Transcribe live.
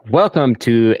Welcome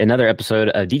to another episode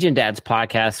of Degen Dads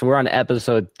Podcast. We're on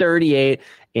episode 38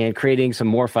 and creating some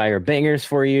more fire bangers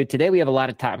for you. Today we have a lot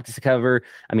of topics to cover.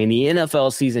 I mean, the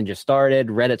NFL season just started.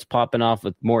 Reddit's popping off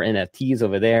with more NFTs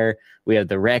over there. We have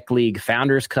the Rec League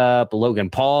Founders Cup, Logan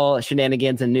Paul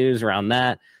shenanigans and news around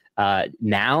that,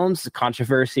 nouns,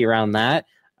 controversy around that,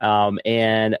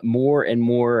 and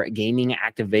more gaming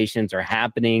activations are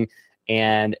happening.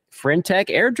 And FriendTech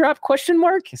airdrop ?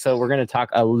 So we're going to talk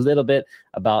a little bit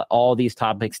about all these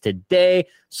topics today.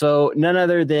 So none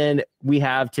other than we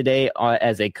have today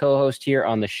as a co-host here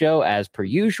on the show, as per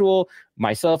usual,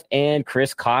 myself and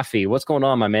Chris Coffee. What's going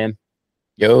on, my man?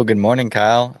 Yo, good morning,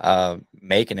 Kyle.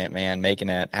 Making it, man, making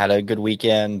it. Had a good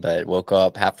weekend, but woke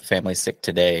up, half the family sick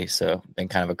today. So been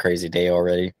kind of a crazy day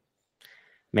already.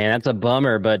 Man, that's a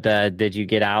bummer. But did you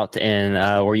get out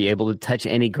and were you able to touch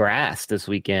any grass this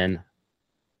weekend?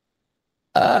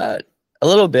 A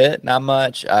little bit, not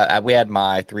much. We had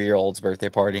my 3-year-old's birthday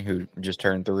party who just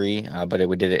turned 3, but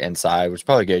we did it inside, which is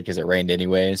probably good because it rained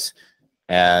anyways.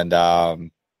 And I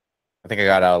think I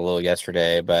got out a little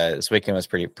yesterday, but this weekend was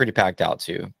pretty packed out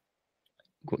too.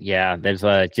 Yeah, there's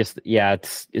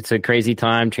it's a crazy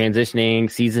time, transitioning,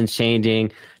 seasons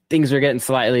changing. Things are getting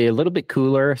a little bit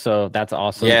cooler, so that's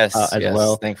awesome. Yes, as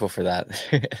well. Thankful for that.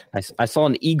 I saw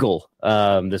an eagle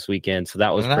this weekend, so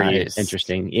that was pretty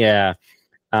interesting. Yeah.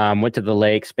 Went to the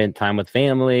lake, spent time with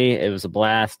family. It was a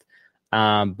blast.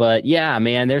 But yeah,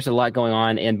 man, there's a lot going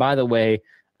on. And by the way,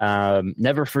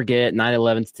 never forget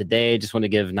 9/11's today. Just want to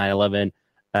give 9/11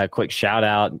 a quick shout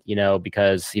out,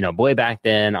 because, boy, back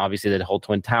then, obviously the whole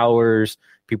Twin Towers,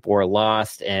 people were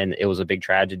lost and it was a big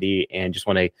tragedy, and just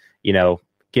want to,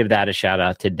 give that a shout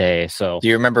out today. So do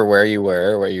you remember where you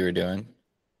were, what you were doing?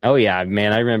 Oh, yeah,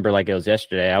 man. I remember like it was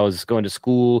yesterday. I was going to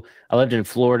school. I lived in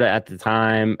Florida at the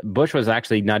time. Bush was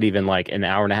actually not even like an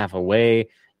hour and a half away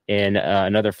in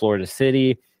another Florida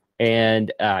city.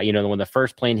 And, when the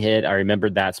first plane hit, I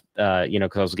remembered that,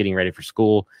 because I was getting ready for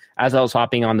school. As I was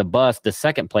hopping on the bus, the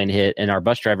second plane hit, and our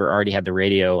bus driver already had the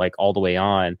radio like all the way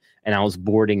on. And I was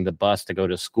boarding the bus to go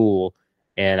to school.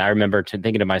 And I remember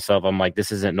thinking to myself, I'm like,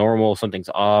 this isn't normal. Something's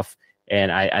off.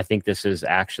 And I think this is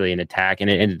actually an attack, and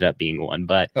it ended up being one.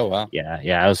 But oh wow,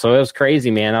 yeah. So it was crazy,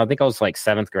 man. I think I was like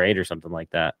 7th grade or something like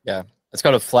that. Yeah, it's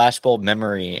called a flashbulb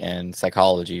memory in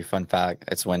psychology. Fun fact: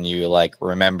 it's when you like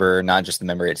remember not just the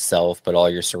memory itself, but all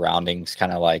your surroundings.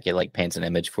 Kind of like it like paints an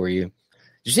image for you. Did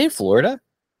you say Florida?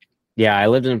 Yeah, I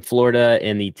lived in Florida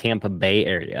in the Tampa Bay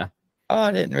area. Oh,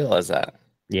 I didn't realize that.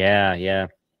 Yeah.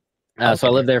 Okay. So I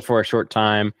lived there for a short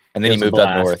time, and then you moved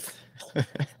up north.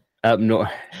 Up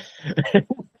north.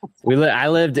 I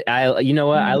live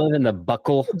in the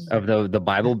buckle of the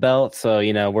Bible Belt, so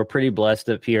we're pretty blessed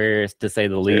up here, to say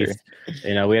the least.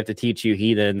 We have to teach you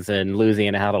heathens in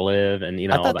Louisiana how to live, and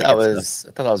I thought that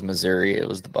was Missouri. It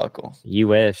was the buckle. You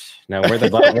wish. No, we're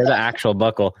the actual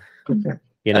buckle.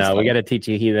 We got to teach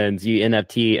you heathens, you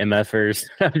NFT MFers.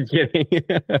 I'm kidding.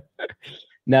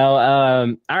 No,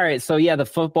 all right. So yeah, the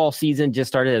football season just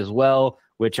started as well,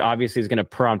 which obviously is going to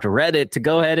prompt Reddit to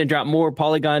go ahead and drop more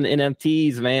Polygon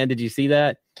NFTs, man. Did you see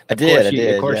that? I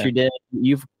did. Of course you did.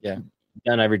 You've done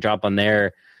every drop on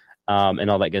there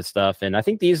and all that good stuff. And I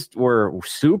think these were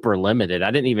super limited. I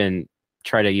didn't even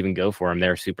try to even go for them.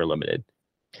 They're super limited.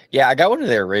 Yeah, I got one of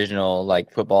their original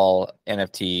like football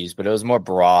NFTs, but it was more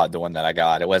broad, the one that I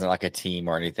got. It wasn't like a team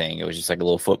or anything. It was just like a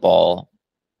little football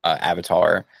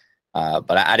avatar.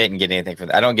 But I didn't get anything for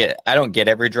that. I don't get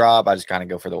every drop. I just kind of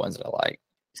go for the ones that I like.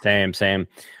 Same.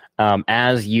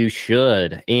 As you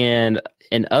should. And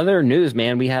in other news,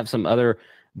 man, we have some other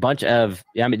bunch of.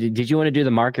 Did you want to do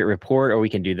the market report, or we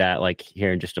can do that like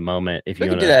here in just a moment? If you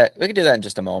want to do that, we can do that in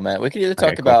just a moment. We could either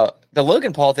talk about the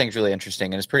Logan Paul thing. Is really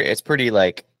interesting, and it's pretty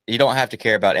like you don't have to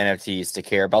care about NFTs to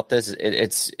care about this.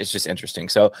 It's just interesting.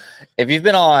 So if you've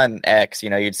been on X,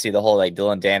 you'd see the whole like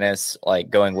Dylan Dennis like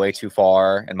going way too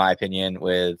far, in my opinion,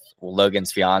 with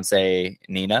Logan's fiance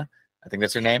Nina. I think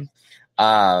that's her name.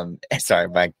 Sorry,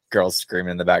 my girl's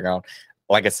screaming in the background.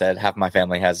 Like I said, half of my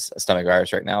family has a stomach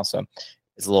virus right now, so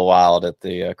it's a little wild at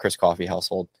the Chris Coffee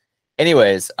household.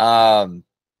 Anyways,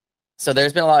 so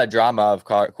there's been a lot of drama, of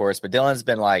course, but Dylan's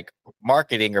been like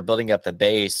marketing or building up the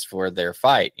base for their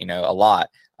fight, a lot.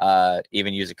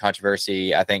 Even using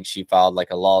controversy. I think she filed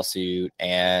like a lawsuit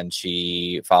and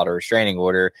she filed a restraining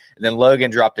order. And then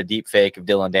Logan dropped a deep fake of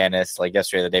Dylan Dennis like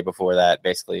yesterday, the day before that,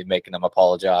 basically making him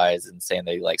apologize and saying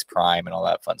that he likes Prime and all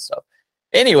that fun stuff.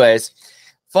 Anyways,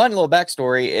 fun little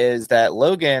backstory is that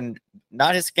Logan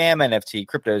not his scam NFT,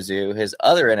 CryptoZoo, his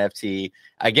other NFT,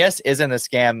 I guess isn't a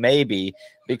scam, maybe,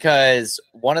 because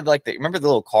one of remember the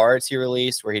little cards he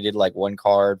released where he did like one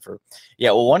card for,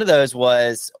 one of those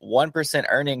was 1%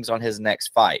 earnings on his next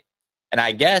fight. And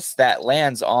I guess that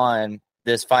lands on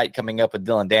this fight coming up with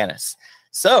Dylan Dennis.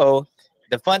 So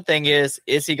the fun thing is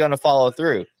he going to follow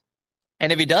through?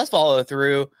 And if he does follow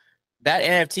through, that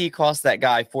NFT cost that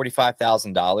guy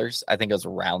 $45,000. I think it was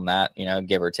around that,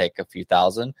 give or take a few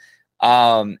thousand.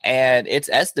 And it's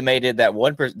estimated that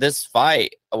this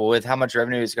fight, with how much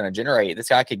revenue it's going to generate, this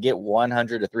guy could get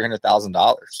 $100,000 to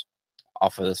 $300,000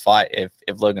 off of this fight if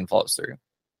Logan follows through.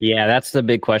 Yeah, that's the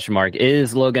big question mark.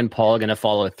 Is Logan Paul going to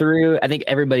follow through? I think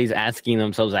everybody's asking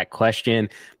themselves that question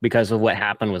because of what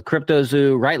happened with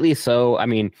CryptoZoo. Rightly so. I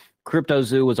mean,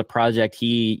 CryptoZoo was a project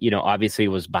he, obviously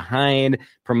was behind,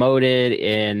 promoted,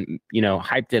 and,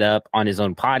 hyped it up on his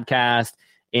own podcast.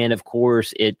 And of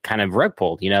course, it kind of rug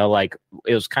pulled, like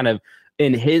it was kind of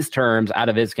in his terms out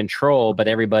of his control, but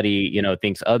everybody,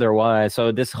 thinks otherwise.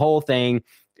 So this whole thing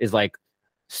is like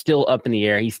still up in the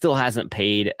air. He still hasn't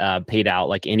paid out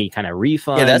like any kind of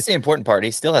refund. Yeah, that's the important part.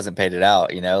 He still hasn't paid it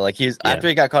out, like after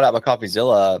he got caught out by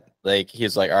CoffeeZilla, like he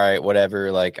was like, all right,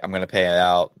 whatever, like I'm going to pay it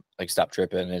out. Like, stop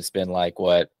tripping. It's been like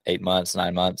 8 months,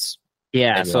 9 months.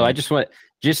 Yeah. So I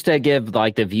just to give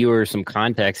like the viewer some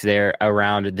context there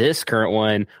around this current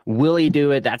one. Will he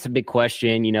do it? That's a big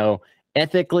question.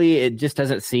 Ethically, it just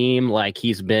doesn't seem like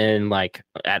he's been like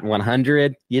at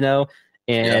 100,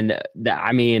 and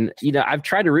I mean, I've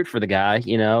tried to root for the guy,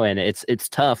 and it's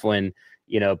tough when,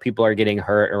 people are getting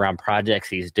hurt around projects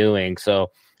he's doing. So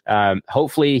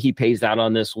hopefully he pays out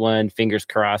on this one. Fingers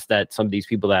crossed that some of these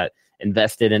people that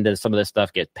invested into some of this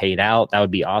stuff get paid out. That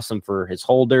would be awesome for his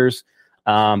holders.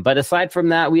 But aside from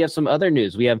that, we have some other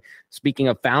news. We have, speaking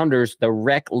of founders, the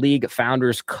Rec League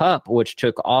Founders Cup, which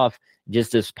took off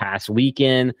just this past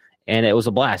weekend, and it was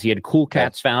a blast. You had Cool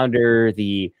Cats founder,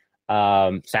 the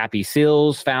Sappy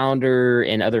Seals founder,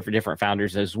 and other different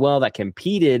founders as well that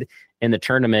competed in the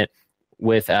tournament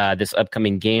with this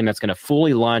upcoming game that's going to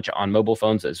fully launch on mobile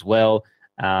phones as well.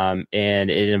 And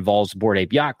it involves Bored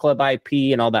Ape Yacht Club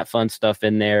IP and all that fun stuff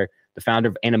in there. The founder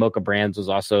of Animoca Brands was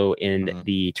also in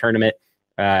the tournament.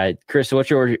 Chris, what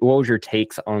was your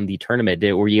takes on the tournament?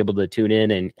 Were you able to tune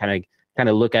in and kind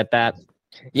of look at that?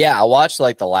 Yeah, I watched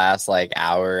like the last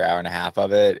hour and a half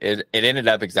of it. It ended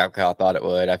up exactly how I thought it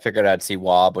would. I figured I'd see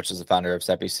Wob, which is the founder of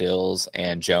Sappy Seals,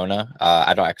 and Jonah.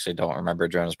 I don't remember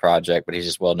Jonah's project, but he's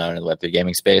just well known in the Web3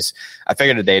 gaming space. I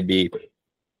figured that they'd be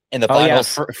in the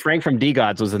finals. Yeah, Frank from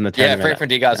D-Gods was in the tournament. Yeah, Frank from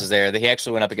D-Gods was there. He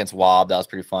actually went up against Wob. That was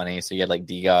pretty funny. So you had like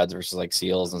D-Gods versus like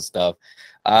Seals and stuff.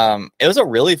 It was a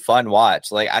really fun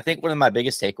watch. Like, I think one of my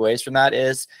biggest takeaways from that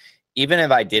is, even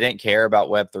if I didn't care about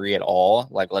Web3 at all,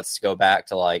 like let's go back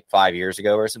to like 5 years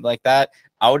ago or something like that,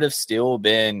 I would have still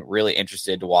been really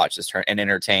interested to watch this and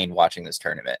entertained watching this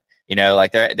tournament.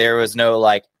 Like there was no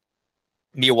like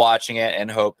me watching it and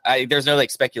there's no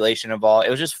like speculation involved. It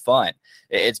was just fun.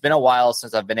 It's been a while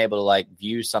since I've been able to like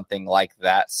view something like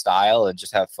that style and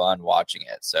just have fun watching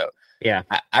it. So yeah,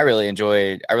 I really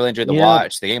enjoyed the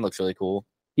watch. The game looks really cool.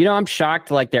 I'm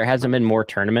shocked like there hasn't been more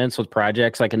tournaments with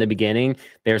projects. Like in the beginning,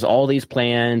 there's all these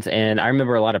plans, and I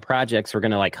remember a lot of projects were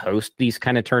going to like host these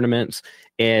kind of tournaments,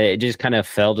 and it just kind of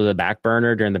fell to the back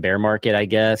burner during the bear market, I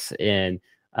guess, and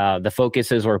the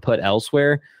focuses were put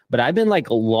elsewhere. But I've been like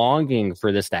longing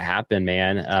for this to happen,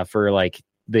 man, for like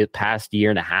the past year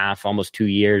and a half, almost 2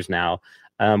 years now,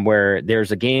 where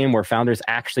there's a game where founders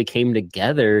actually came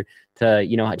together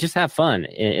to, just have fun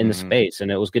in the space. And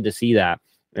it was good to see that.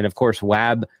 And of course,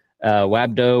 Wabdo,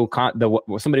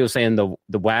 somebody was saying the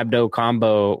Wabdo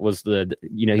combo was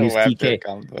he's TK.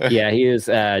 Combo. Yeah, he was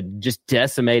just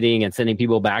decimating and sending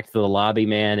people back to the lobby,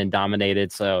 man, and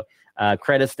dominated. So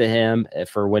credits to him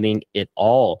for winning it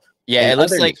all. Yeah, and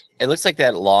it looks like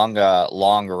that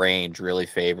long range really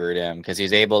favored him because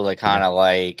he's able to kind of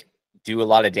like do a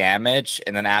lot of damage,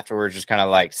 and then afterwards just kind of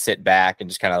like sit back and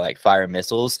just kind of like fire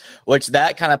missiles, which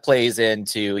that kind of plays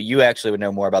into, you actually would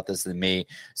know more about this than me.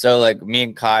 So like me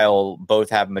and Kyle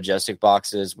both have majestic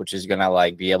boxes, which is gonna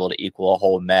like be able to equal a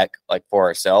whole mech like for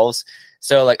ourselves.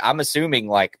 So like I'm assuming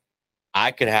like I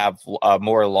could have a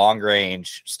more long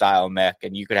range style mech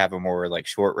and you could have a more like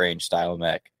short range style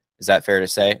mech. Is that fair to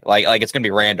say? Like it's gonna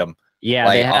be random. Yeah,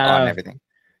 like, on everything.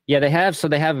 Yeah, they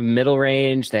have middle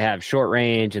range, they have short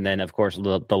range, and then of course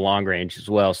the long range as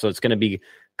well. So it's going to be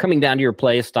coming down to your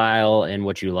play style and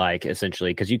what you like,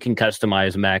 essentially, because you can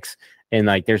customize mechs, and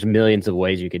like there's millions of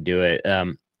ways you could do it.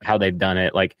 How they've done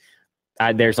it, like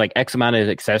there's like X amount of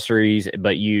accessories,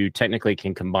 but you technically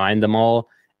can combine them all,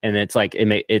 and it's like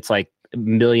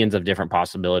millions of different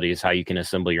possibilities how you can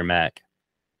assemble your mech.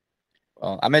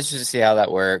 Well, I'm interested to see how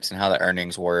that works and how the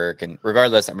earnings work. And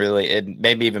regardless, it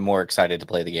made me even more excited to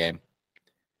play the game.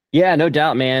 Yeah, no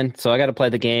doubt, man. So I got to play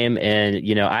the game, and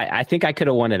I think I could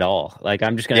have won it all. Like,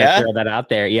 I'm just gonna throw that out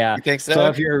there. Yeah. You think so? So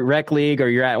if you're Rec League or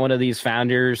you're at one of these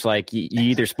founders, like you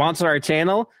either sponsor our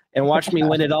channel and watch me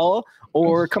win it all,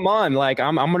 or come on, like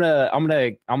I'm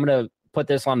gonna put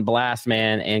this on blast,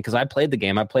 man. And because I played the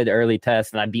game, I played the early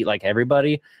test, and I beat like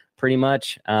everybody pretty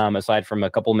much, aside from a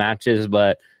couple matches,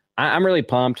 but. I'm really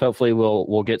pumped. Hopefully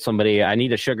we'll get somebody. I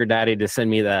need a sugar daddy to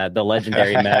send me the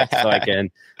legendary mech so I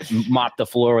can mop the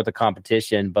floor with the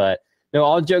competition. But no,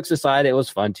 all jokes aside, it was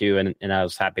fun too, and I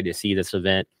was happy to see this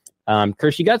event.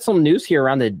 Chris, you got some news here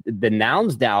around the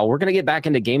Nouns DAO. We're gonna get back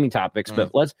into gaming topics,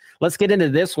 but let's get into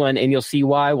this one, and you'll see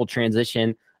why. We'll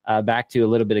transition back to a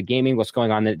little bit of gaming. What's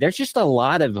going on? There's just a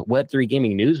lot of Web3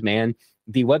 gaming news, man.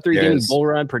 The Web3 gaming bull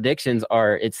run predictions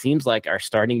are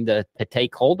starting to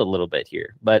take hold a little bit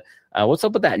here. But what's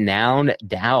up with that Noun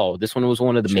DAO? This one was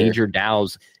one of the major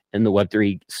DAOs in the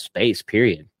Web3 space,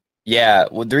 period. Yeah.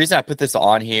 Well, the reason I put this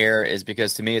on here is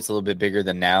because to me, it's a little bit bigger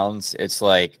than Nouns. It's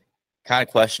like kind of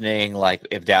questioning like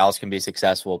if DAOs can be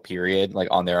successful, period, like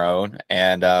on their own.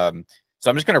 And so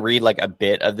I'm just going to read like a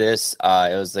bit of this.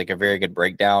 It was like a very good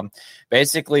breakdown.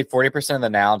 Basically, 40% of the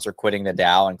Nouns are quitting the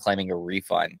DAO and claiming a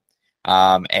refund.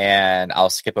 And I'll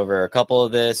skip over a couple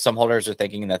of this. Some holders are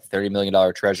thinking that the $30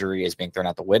 million treasury is being thrown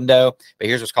out the window, but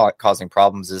here's what's causing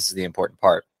problems. This is the important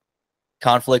part.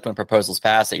 Conflict when proposals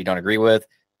pass that you don't agree with.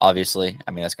 Obviously,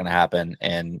 I mean, that's going to happen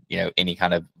in, any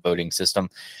kind of voting system.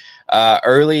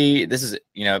 This is,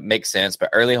 makes sense,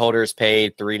 but early holders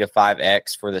paid 3 to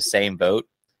 5x for the same vote,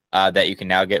 that you can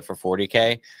now get for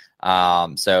 40K.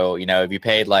 So, if you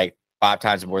paid like 5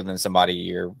 times more than somebody,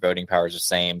 your voting power is the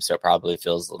same, so it probably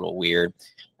feels a little weird.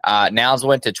 Nouns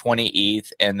went to 20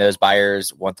 ETH, and those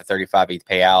buyers want the 35 ETH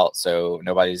payout, so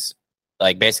nobody's,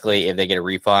 like, basically, if they get a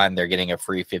refund, they're getting a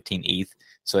free 15 ETH,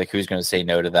 so, like, who's going to say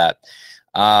no to that?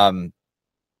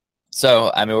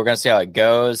 So, I mean, we're going to see how it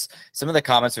goes. Some of the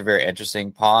comments are very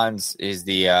interesting. Pons is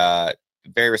the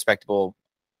very respectable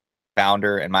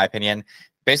founder, in my opinion.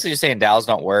 Basically just saying DAOs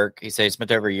don't work. He said he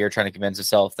spent over a year trying to convince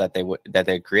himself that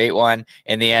they'd create one.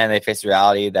 In the end, they face the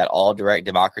reality that all direct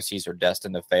democracies are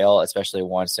destined to fail, especially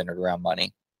one centered around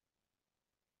money.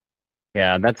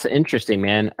 Yeah, that's interesting,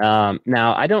 man.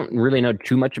 Now, I don't really know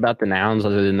too much about the Nouns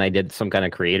other than they did some kind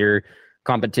of creator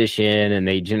competition and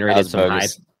they generated some hype.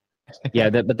 Yeah,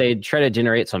 but they try to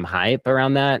generate some hype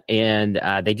around that, and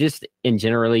they just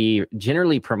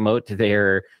generally promote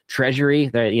their treasury.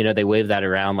 That they wave that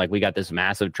around like we got this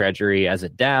massive treasury as a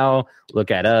DAO. Look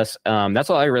at us. That's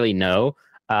all I really know.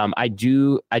 I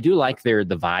do like the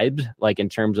vibes, like in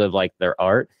terms of like their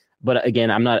art. But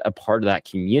again, I'm not a part of that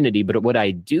community. But what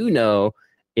I do know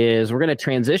is we're going to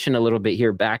transition a little bit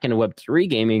here back into Web3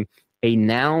 gaming. A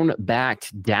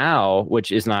noun-backed DAO,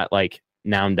 which is not like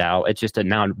Noun DAO. It's just a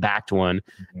noun-backed one,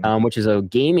 which is a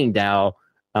gaming DAO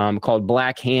called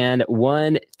Black Hand,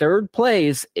 won 3rd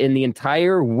place in the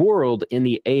entire world in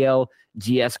the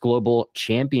ALGS Global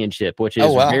Championship, which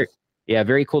is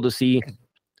very cool to see.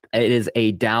 It is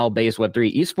a DAO-based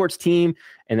Web3 esports team,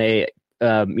 and they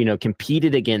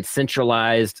competed against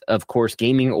centralized, of course,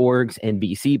 gaming orgs and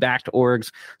VC-backed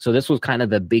orgs. So this was kind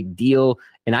of a big deal.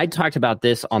 And I talked about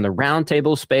this on the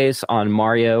roundtable space on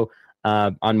Mario's,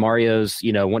 one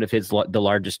of the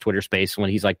largest Twitter space, when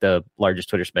he's like the largest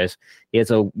Twitter space. He has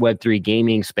a Web3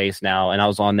 gaming space now, and I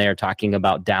was on there talking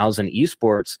about DAOs and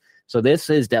esports. So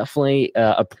this is definitely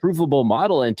a provable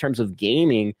model in terms of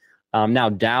gaming.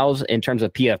 Now, DAOs in terms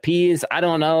of PFPs, I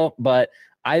don't know, but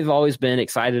I've always been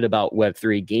excited about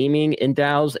Web3 gaming in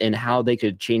DAOs and how they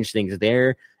could change things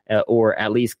there, or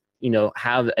at least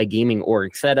have a gaming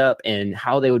org set up and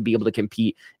how they would be able to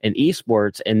compete in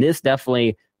esports. And this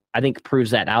definitely, I think, proves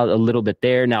that out a little bit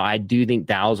there. Now, I do think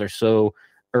DAOs are so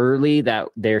early that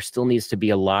there still needs to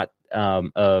be a lot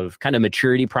of kind of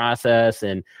maturity process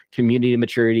and community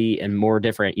maturity and more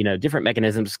different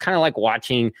mechanisms. Kind of like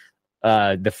watching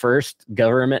the first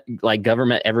government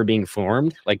ever being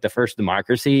formed, like the first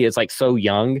democracy. It's like so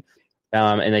young,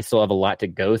 and they still have a lot to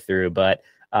go through. But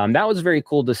that was very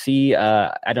cool to see.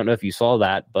 I don't know if you saw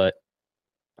that, but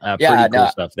pretty cool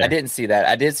stuff there. I didn't see that.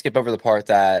 I did skip over the part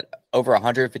that over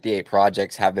 158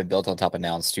 projects have been built on top of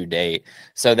Nouns to date.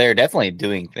 So they're definitely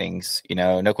doing things,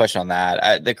 no question on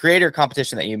that. The creator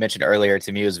competition that you mentioned earlier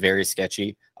to me was very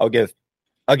sketchy. I'll give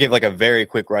like a very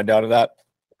quick rundown of that.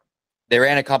 They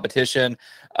ran a competition,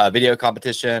 a video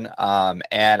competition,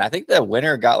 and I think the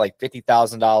winner got like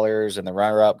 $50,000 and the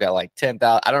runner-up got like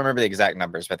 $10,000. I don't remember the exact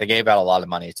numbers, but they gave out a lot of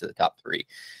money to the top 3.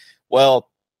 Well,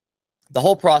 the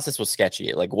whole process was sketchy.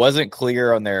 It like wasn't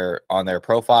clear on their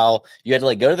profile. You had to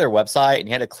like go to their website and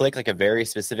you had to click like a very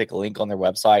specific link on their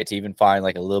website to even find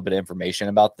like a little bit of information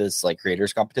about this like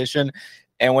creators competition.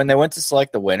 And when they went to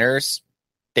select the winners,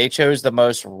 they chose the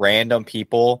most random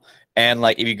people. And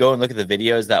like if you go and look at the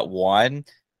videos that won,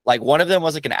 like one of them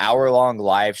was like an hour-long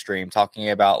live stream talking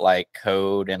about like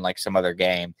code and like some other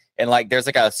game. And like there's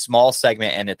like a small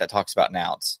segment in it that talks about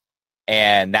nouns.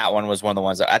 And that one was one of the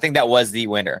ones that I think that was the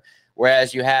winner.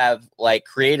 Whereas you have like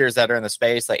creators that are in the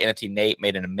space, like NFT Nate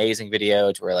made an amazing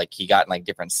video to where like he got in like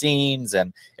different scenes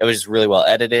and it was just really well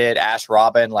edited. Ash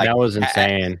Robin, like that was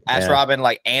insane. Ash Robin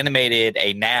like animated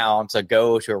a noun to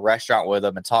go to a restaurant with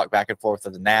him and talk back and forth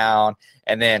with the noun.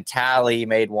 And then Tally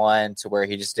made one to where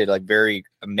he just did like very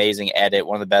amazing edit.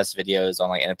 One of the best videos on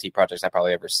like NFT projects I've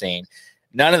probably ever seen.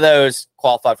 None of those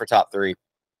qualified for top 3,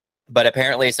 but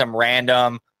apparently some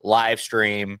random live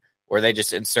stream where they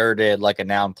just inserted like a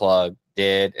noun plug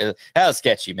did. That was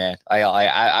sketchy, man.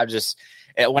 I just,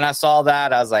 when I saw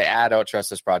that, I was like, I don't trust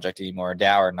this project anymore,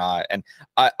 DAO or not. And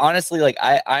I honestly, like,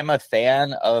 I'm a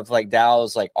fan of like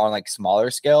DAOs like on like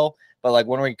smaller scale, but like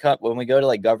when we go to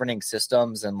like governing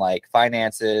systems and like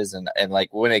finances and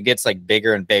like when it gets like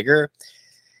bigger and bigger,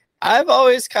 I've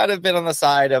always kind of been on the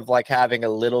side of like having a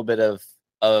little bit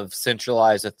of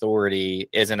centralized authority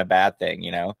isn't a bad thing,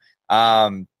 you know?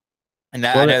 And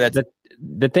that, well, I know that's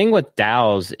the thing with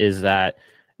DAOs is that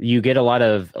you get a lot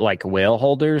of like whale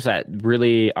holders that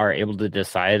really are able to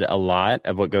decide a lot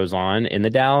of what goes on in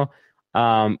the DAO,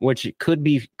 which could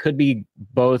be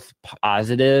both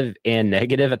positive and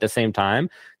negative at the same time.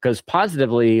 Because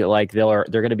positively, like they're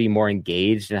going to be more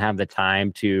engaged and have the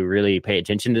time to really pay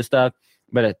attention to stuff.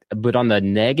 But on the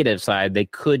negative side, they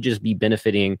could just be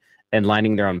benefiting and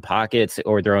lining their own pockets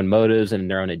or their own motives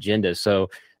and their own agendas. So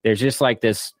there's just like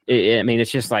this, I mean, it's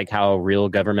just like how real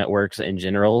government works in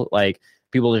general. Like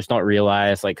people just don't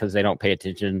realize, like, because they don't pay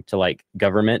attention to like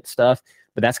government stuff,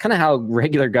 but that's kind of how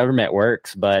regular government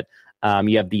works. But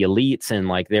you have the elites and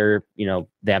like they're, you know,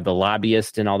 they have the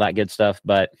lobbyists and all that good stuff.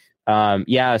 But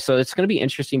yeah, so it's going to be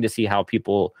interesting to see how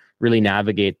people really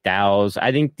navigate DAOs.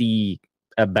 I think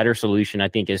a better solution, I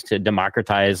think, is to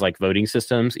democratize like voting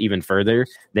systems even further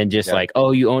than just like,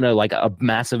 oh, you own a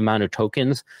massive amount of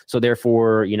tokens, so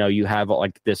therefore, you know, you have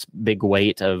like this big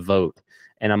weight of vote.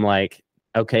 And I'm like,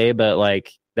 okay, but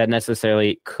like that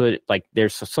necessarily could like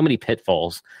there's so many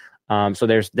pitfalls. So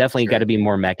there's definitely got to be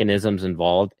more mechanisms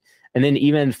involved. And then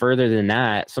even further than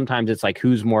that, sometimes it's like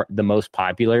who's the most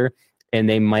popular, and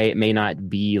they may not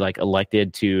be like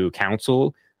elected to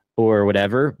council or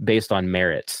whatever based on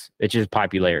merits. It's just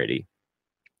popularity.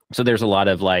 So there's a lot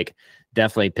of like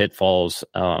definitely pitfalls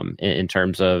in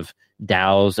terms of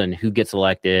DAOs and who gets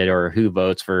elected or who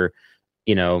votes for,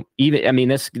 you know, even, I mean,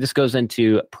 this goes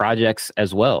into projects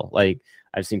as well. Like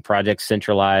I've seen projects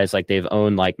centralized, like they've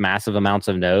owned like massive amounts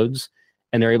of nodes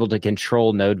and they're able to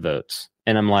control node votes.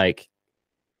 And I'm like,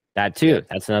 that too,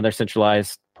 that's another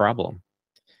centralized problem.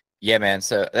 Yeah, man.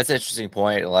 So that's an interesting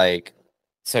point. Like,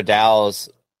 so DAOs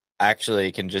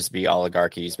actually can just be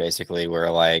oligarchies, basically, where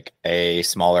like a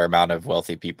smaller amount of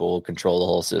wealthy people control the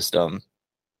whole system,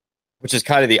 which is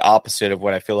kind of the opposite of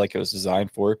what I feel like it was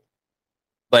designed for.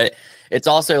 But it's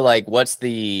also like,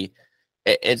 I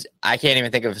can't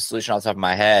even think of a solution off the top of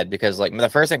my head, because like the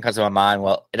first thing that comes to my mind,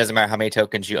 well, it doesn't matter how many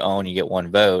tokens you own, you get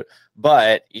one vote,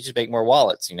 but you just make more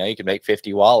wallets. You know, you can make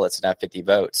 50 wallets and have 50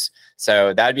 votes.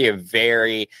 So that'd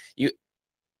be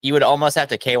you would almost have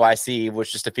to KYC,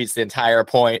 which just defeats the entire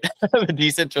point of a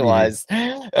decentralized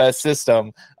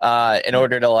system in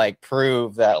order to like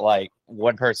prove that like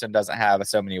one person doesn't have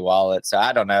so many wallets. So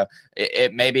I don't know.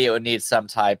 Maybe it would need some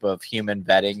type of human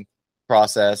vetting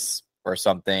process or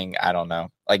something. I don't know.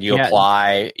 Like you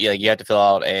apply, you have to fill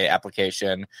out a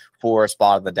application for a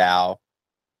spot of the DAO.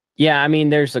 Yeah, I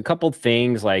mean, there's a couple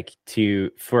things like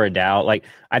for a DAO. Like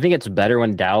I think it's better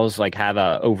when DAOs like have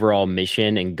a overall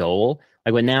mission and goal.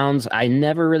 Like with nouns, I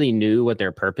never really knew what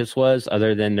their purpose was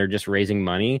other than they're just raising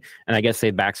money. And I guess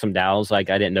they back some DAOs. Like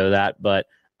I didn't know that, but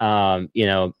you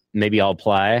know, maybe I'll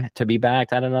apply to be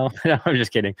backed. I don't know. I'm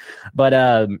just kidding.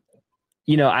 But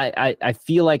you know, I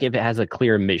feel like if it has a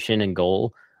clear mission and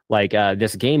goal, like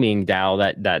this gaming DAO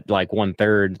that like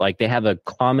 1/3, like they have a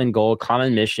common goal,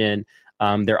 common mission.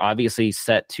 They're obviously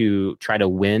set to try to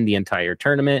win the entire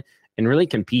tournament and really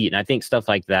compete. And I think stuff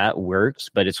like that works,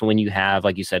 but it's when you have,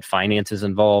 like you said, finances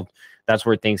involved, that's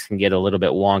where things can get a little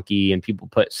bit wonky and people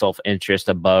put self-interest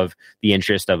above the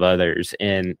interest of others.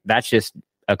 And that's just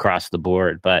across the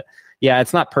board. But yeah,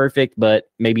 it's not perfect,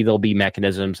 but maybe there'll be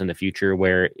mechanisms in the future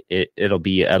where it'll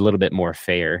be a little bit more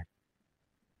fair.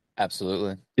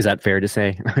 Absolutely. Is that fair to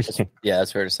say? Yeah,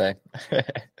 that's fair to say.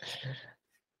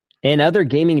 In other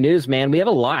gaming news, man, we have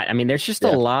a lot. I mean, there's just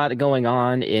a lot going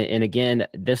on. And again,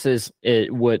 this is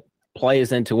what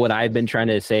plays into what I've been trying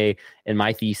to say in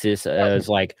my thesis is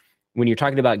like, when you're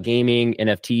talking about gaming,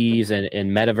 NFTs,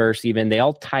 and metaverse, even, they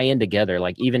all tie in together.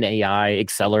 Like even AI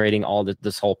accelerating all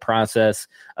this whole process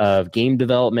of game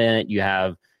development. You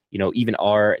have, even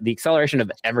the acceleration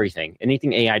of everything.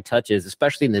 Anything AI touches,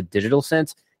 especially in the digital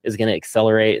sense, is going to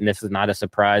accelerate. And this is not a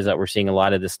surprise that we're seeing a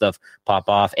lot of this stuff pop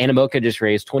off. Animoca just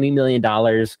raised $20 million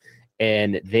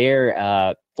in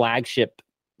their flagship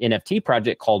NFT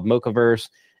project called Mocaverse.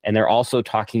 And they're also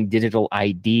talking digital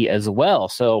ID as well.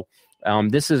 So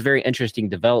this is very interesting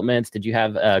developments. Did you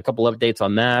have a couple updates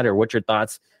on that, or what's your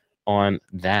thoughts on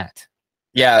that?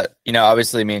 Yeah,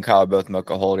 obviously me and Kyle are both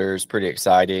Mocha holders. Pretty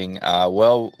exciting.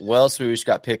 Well, Swoosh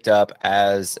got picked up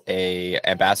as a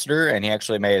ambassador, and he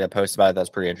actually made a post about it that's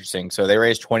pretty interesting. So they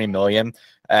raised 20 million,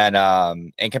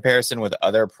 and in comparison with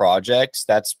other projects,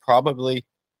 that's probably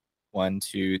 1,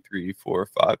 2, 3, 4,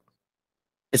 5.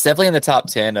 It's definitely in the top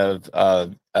 10 of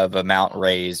amount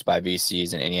raised by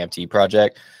VCs in any NFT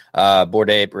project. Bored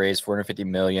Ape raised 450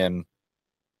 million,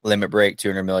 Limit Break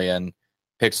 200 million,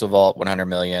 Pixel Vault 100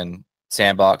 million.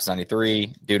 Sandbox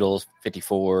 93, Doodles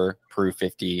 54, Proof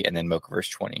 50, and then Mocaverse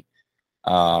 20.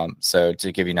 So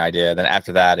to give you an idea, then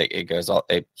after that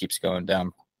it keeps going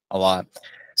down a lot.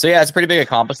 So yeah, it's a pretty big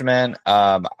accomplishment.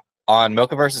 On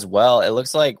Mocaverse as well, it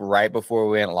looks like right before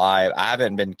we went live, I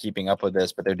haven't been keeping up with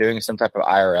this, but they're doing some type of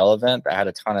IRL event that had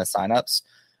a ton of signups.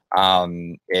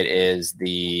 It is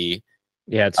the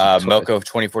Mocha of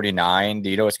 2049. Do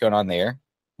you know what's going on there?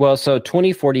 Well, so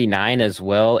 2049 as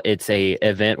well. It's a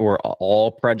event where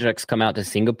all projects come out to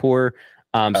Singapore.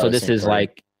 So this is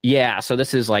like, so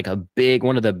this is like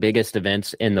one of the biggest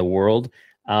events in the world.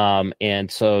 And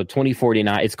so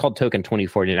 2049, it's called Token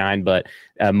 2049, but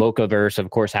Mocaverse, of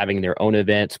course, having their own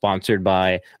event sponsored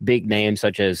by big names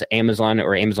such as Amazon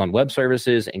or Amazon Web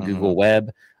Services and Google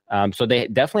Web. So they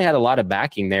definitely had a lot of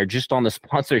backing there just on the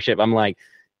sponsorship. I'm like,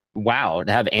 wow, to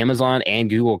have Amazon and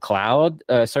Google Cloud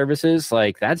services,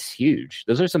 like that's huge.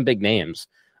 Those are some big names.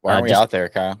 Why aren't we out there,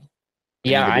 Kyle?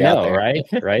 Yeah, I know, right?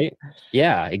 Right?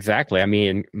 Yeah, exactly. I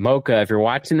mean, Mocha, if you're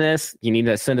watching this, you need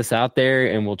to send us out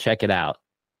there and we'll check it out.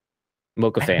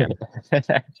 Mocha fan.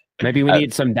 Maybe we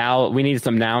need some DAO. We need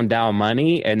some DAO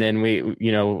money, and then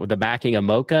the backing of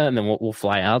Mocha, and then we'll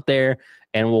fly out there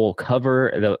and we'll cover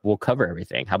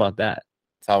everything. How about that?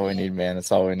 That's all we need, man.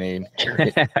 That's all we need.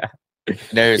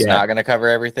 No, it's not going to cover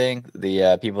everything.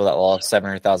 The people that lost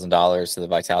 $700,000 to the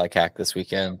Vitalik hack this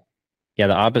weekend. Yeah,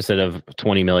 the opposite of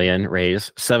 20 million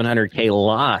raised, 700K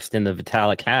lost in the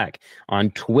Vitalik hack on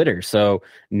Twitter. So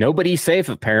nobody's safe,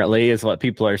 apparently, is what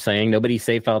people are saying. Nobody's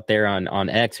safe out there on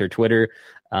X or Twitter.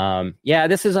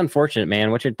 This is unfortunate, man.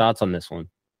 What's your thoughts on this one?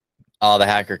 Oh, the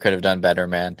hacker could have done better,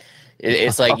 man.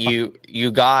 It's like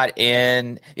you got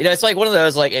in, it's like one of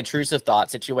those like intrusive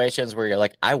thought situations where you're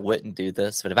like, I wouldn't do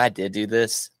this, but if I did do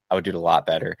this, I would do it a lot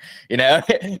better.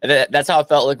 That's how it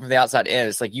felt looking from the outside in.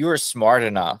 It's like you were smart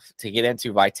enough to get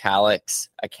into Vitalik's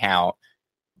account,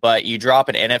 but you drop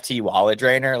an NFT wallet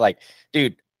drainer. Like,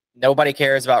 dude, nobody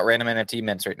cares about random NFT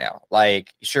mints right now.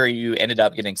 Like, sure, you ended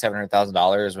up getting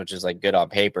 $700,000, which is like good on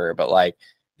paper, but like,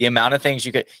 the amount of things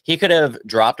he could have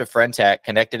dropped a friend tech,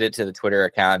 connected it to the Twitter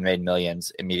account, and made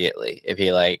millions immediately if he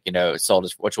sold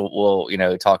his, which we'll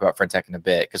talk about friend tech in a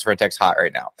bit because friend tech's hot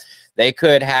right now. They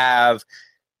could have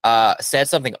said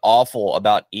something awful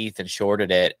about ETH and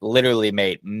shorted it, literally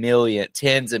made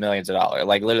tens of millions of dollars.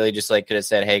 Like literally just like could have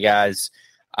said, hey guys,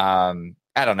 I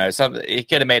don't know, it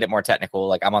could have made it more technical.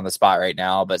 Like I'm on the spot right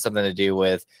now, but something to do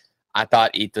with, I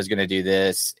thought ETH was going to do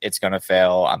this. It's going to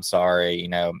fail. I'm sorry.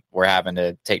 We're having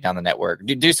to take down the network.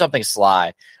 Do something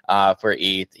sly for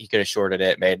ETH. He could have shorted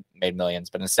it, made millions,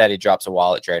 but instead he drops a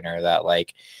wallet drainer that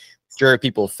like, sure,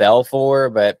 people fell for,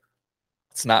 but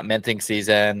it's not minting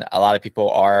season. A lot of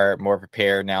people are more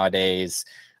prepared nowadays.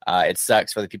 It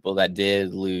sucks for the people that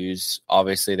did lose,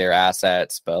 obviously, their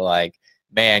assets, but like,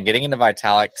 man, getting into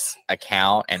Vitalik's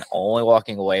account and only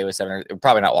walking away with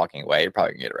probably not walking away. You're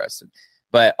probably gonna get arrested.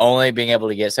 But only being able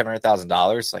to get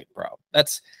 $700,000, like, bro,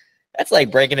 that's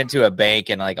like breaking into a bank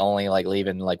and like only like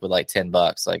leaving like with like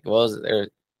 $10. Like,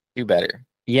 do better.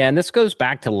 Yeah, and this goes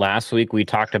back to last week. We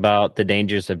talked about the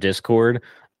dangers of Discord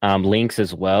links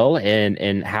as well,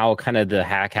 and how kind of the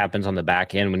hack happens on the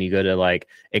back end when you go to like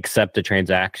accept a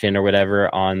transaction or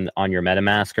whatever on your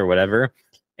MetaMask or whatever.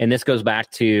 And this goes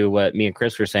back to what me and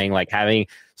Chris were saying, like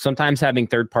sometimes having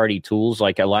third-party tools.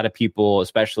 Like a lot of people,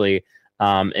 especially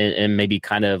and maybe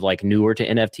kind of like newer to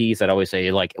NFTs that always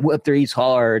say like Web3's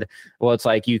hard. Well, it's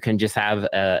like you can just have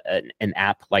an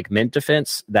app like Mint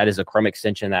Defense that is a Chrome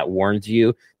extension that warns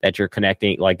you that you're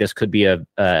connecting. Like this could be a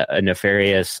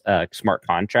nefarious smart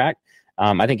contract.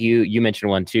 I think you mentioned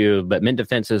one too, but Mint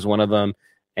Defense is one of them.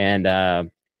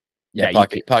 And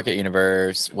Pocket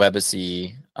Universe,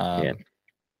 Webacy,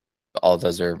 all of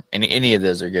those are any of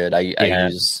those are good. I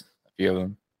use a few of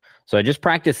them. So just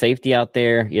practice safety out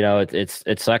there.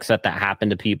 It sucks that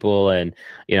happened to people, and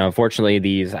unfortunately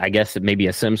these, I guess it may be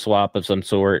a SIM swap of some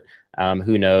sort.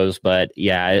 Who knows? But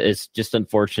yeah, it's just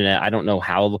unfortunate. I don't know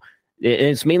how.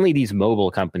 It's mainly these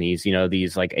mobile companies,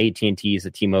 these like AT&Ts, the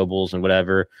T-Mobiles, and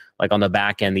whatever. Like on the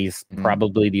back end,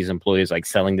 probably these employees like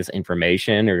selling this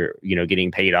information or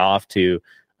getting paid off to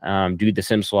do the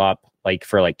SIM swap like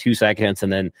for like 2 seconds,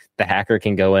 and then the hacker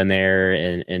can go in there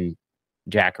and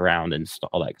jack around and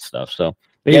all that stuff. So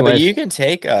anyways, but you can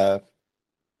take SMS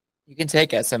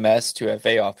to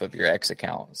FA off of your X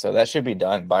account, so that should be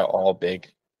done by all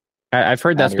big. I've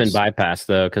heard that's been bypassed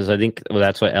though, because I think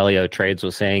that's what Elio Trades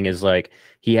was saying is like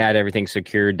he had everything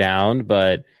secured down,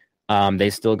 but they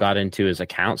still got into his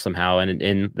account somehow,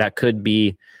 and that could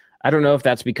be. I don't know if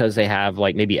that's because they have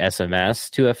like maybe SMS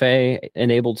 2FA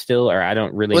enabled still, or I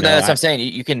don't really know. That's what I'm saying.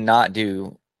 You cannot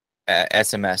do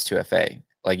SMS 2FA.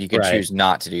 Like you can choose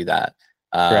not to do that.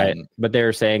 Right. But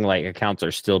they're saying like accounts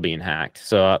are still being hacked.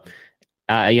 So,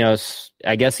 I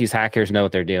guess these hackers know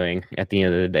what they're doing at the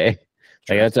end of the day.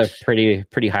 Like that's a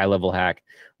pretty high level hack.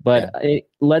 But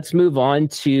let's move on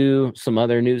to some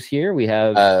other news here. We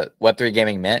have Web3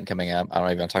 Gaming Mint coming up. I don't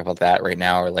even want to talk about that right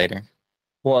now or later.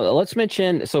 Well, let's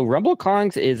mention, so Rumble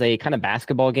Kongs is a kind of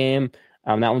basketball game.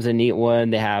 That one's a neat one.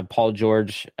 They have Paul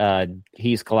George.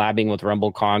 He's collabing with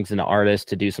Rumble Kongs and an artist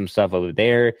to do some stuff over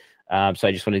there. So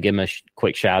I just want to give him a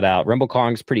quick shout out. Rumble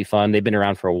Kongs, pretty fun. They've been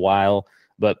around for a while,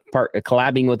 but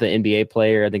collabing with an NBA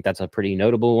player, I think that's a pretty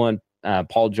notable one.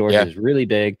 Paul George is really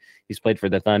big. He's played for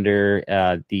the Thunder.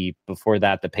 Before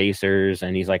that, the Pacers,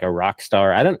 and he's like a rock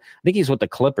star. I think he's with the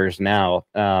Clippers now.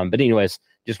 But anyways,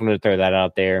 just wanted to throw that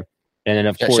out there. And then,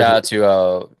 of course, shout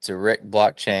out to Rick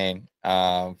Blockchain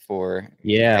for Block.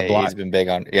 He's been big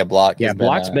on Block. Yeah,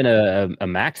 Block's been a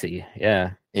maxi.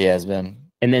 Yeah, he has been.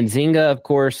 And then Zynga, of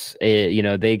course,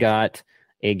 they got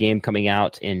a game coming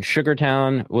out in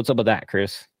Sugartown. What's up with that,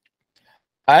 Chris?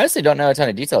 I honestly don't know a ton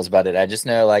of details about it. I just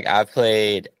know like I've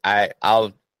played.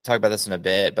 I'll talk about this in a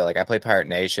bit, but like I play Pirate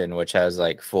Nation, which has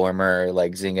like former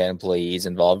like Zynga employees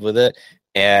involved with it.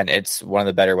 And it's one of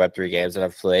the better Web3 games that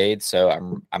I've played, so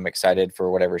I'm excited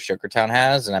for whatever Sugartown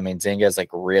has. And I mean, Zynga is like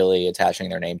really attaching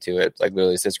their name to it. Like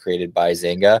literally says created by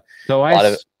Zynga. So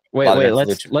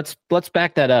let's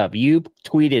back that up. You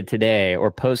tweeted today,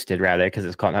 or posted rather, because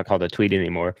it's not called a tweet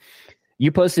anymore. You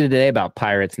posted today about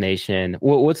Pirates Nation.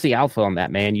 What's the alpha on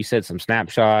that, man? You said some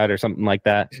snapshot or something like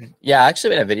that. Yeah, I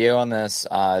actually made a video on this.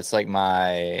 It's like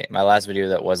my last video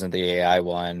that wasn't the AI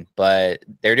one, but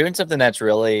they're doing something that's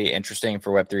really interesting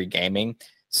for Web3 gaming.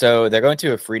 So they're going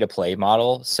to a free-to-play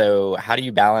model. So how do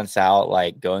you balance out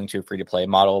like going to a free-to-play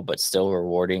model but still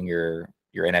rewarding your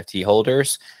NFT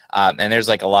holders? And there's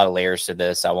like a lot of layers to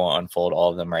this. I won't unfold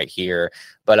all of them right here.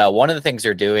 But one of the things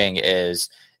they're doing is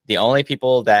the only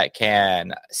people that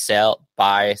can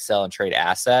buy, sell, and trade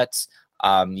assets,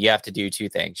 you have to do two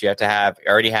things. You have to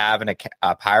already have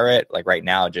a pirate, like right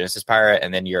now, a Genesis pirate,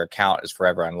 and then your account is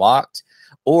forever unlocked.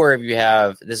 Or if you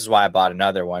have, this is why I bought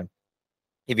another one.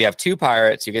 If you have two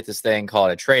pirates, you get this thing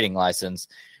called a trading license,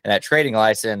 and that trading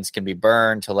license can be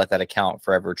burned to let that account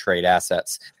forever trade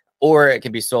assets, or it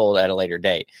can be sold at a later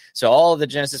date. So all of the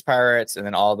Genesis pirates and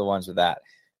then all the ones with that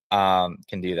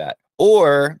can do that.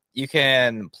 Or you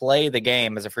can play the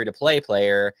game as a free-to-play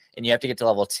player, and you have to get to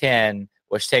level 10,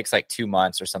 which takes like 2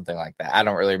 months or something like that. I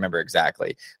don't really remember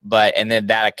exactly. And then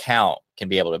that account can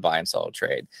be able to buy and sell a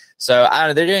trade. So I don't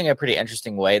know, they're doing a pretty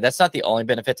interesting way. That's not the only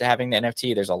benefit to having the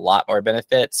NFT. There's a lot more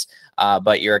benefits,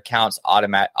 but your account's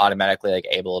automatically like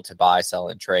able to buy, sell,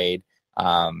 and trade.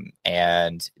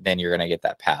 And then you're going to get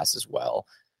that pass as well.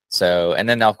 So, and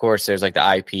then of course there's like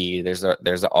the IP, there's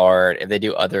the art. If they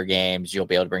do other games, you'll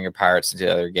be able to bring your pirates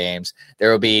into other games.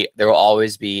 There will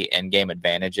always be in-game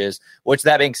advantages, which,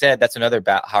 that being said, that's another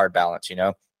hard balance,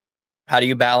 how do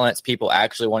you balance people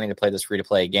actually wanting to play this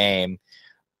free-to-play game,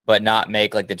 but not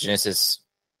make like the Genesis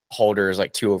holders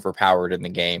like too overpowered in the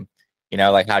game?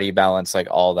 Like how do you balance like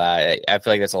all that? I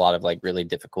feel like that's a lot of like really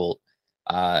difficult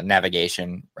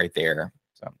navigation right there.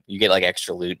 So you get like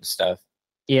extra loot and stuff.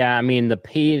 Yeah, I mean, the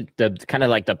kind of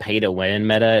like the pay to win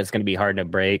meta is going to be hard to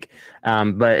break,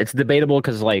 but it's debatable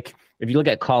because like if you look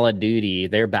at Call of Duty,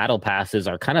 their battle passes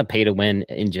are kind of pay to win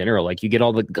in general. Like you get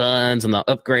all the guns and the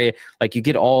upgrade, like you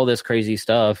get all this crazy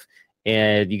stuff,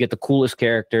 and you get the coolest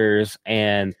characters.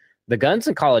 And the guns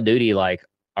in Call of Duty like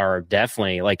are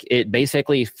definitely like it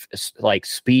basically like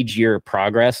speeds your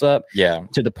progress up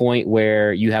to the point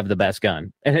where you have the best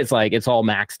gun, and it's like it's all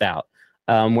maxed out.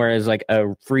 Whereas like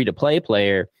a free to play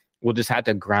player will just have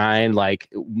to grind like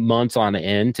months on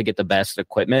end to get the best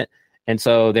equipment, and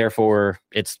so therefore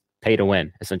it's pay to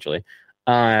win essentially.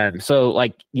 So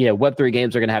like, Web3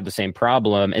 games are going to have the same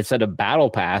problem. Instead of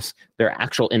battle pass, they're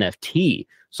actual NFT.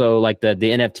 So like the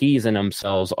NFTs in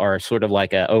themselves are sort of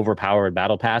like a overpowered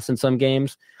battle pass in some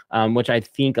games, which I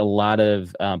think a lot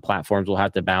of platforms will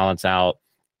have to balance out,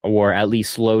 or at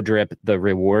least slow drip the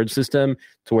reward system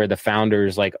to where the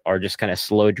founders like are just kind of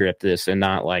slow drip this and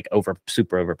not like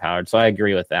super overpowered. So I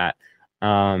agree with that.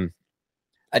 I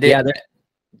did. Yeah,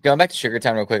 going back to Sugar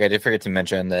Town real quick, I did forget to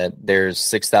mention that there's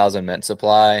 6,000 mint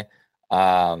supply.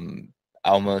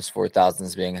 Almost 4,000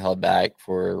 is being held back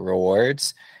for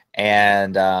rewards,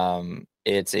 and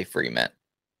it's a free mint.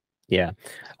 Yeah,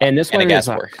 and this one is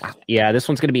this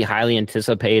one's going to be highly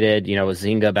anticipated. With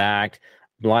Zynga backed,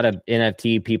 a lot of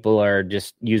NFT people are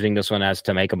just using this one as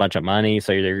to make a bunch of money.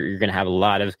 So you're going to have a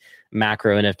lot of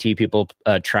macro NFT people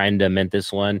trying to mint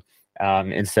this one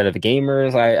instead of the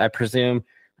gamers, I presume,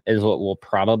 is what we'll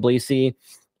probably see.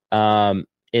 And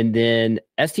then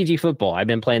STG Football, I've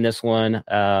been playing this one.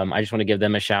 I just want to give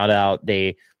them a shout out.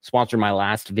 They sponsored my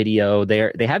last video.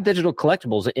 They have digital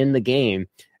collectibles in the game,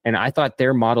 and I thought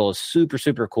their model is super,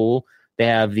 super cool. They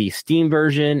have the Steam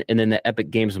version and then the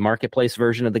Epic Games Marketplace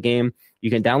version of the game. You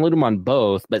can download them on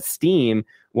both, but Steam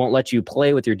won't let you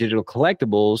play with your digital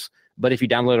collectibles. But if you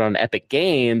download it on Epic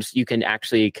Games, you can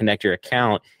actually connect your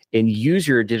account and use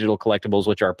your digital collectibles,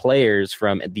 which are players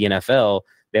from the NFL.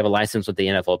 They have a license with the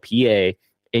NFLPA,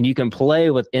 and you can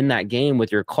play within that game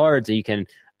with your cards, and you can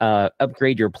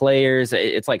upgrade your players.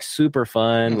 It's like super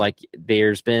fun. Like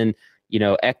there's been,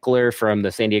 Eckler from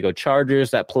the San Diego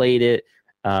Chargers that played it.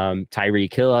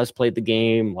 Tyreek Hill has played the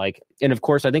game. And of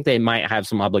course, I think they might have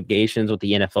some obligations with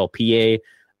the NFLPA,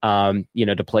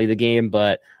 to play the game,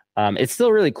 but it's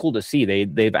still really cool to see.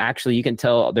 They've actually, you can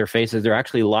tell their faces, they're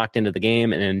actually locked into the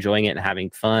game and enjoying it and having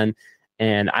fun.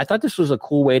 And I thought this was a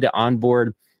cool way to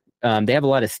onboard. They have a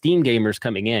lot of Steam gamers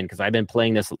coming in because I've been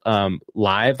playing this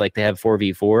live. Like they have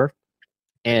 4v4,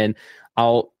 and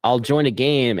I'll join a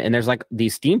game, and there's like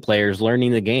these Steam players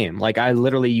learning the game. Like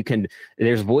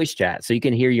there's voice chat, so you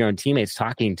can hear your own teammates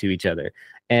talking to each other.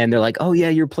 And they're like, oh yeah,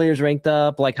 your player's ranked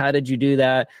up. Like, how did you do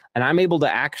that? And I'm able to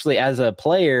actually, as a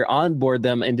player, onboard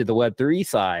them into the Web3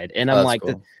 side. And I'm like,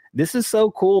 cool. This is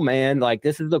so cool, man. Like,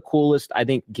 this is the coolest, I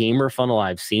think, gamer funnel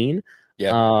I've seen.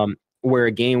 Yeah. Where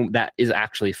a game that is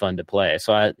actually fun to play.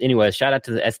 So anyway, shout out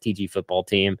to the STG Football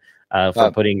team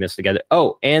for putting this together.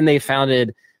 Oh, and they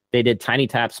did Tiny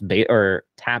Taps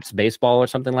Taps Baseball or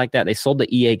something like that. They sold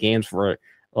the EA games for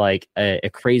like a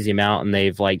crazy amount, and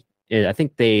they've like, I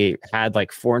think they had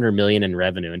like 400 million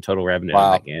in total revenue in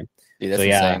that game. Dude, that's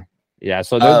insane. Yeah.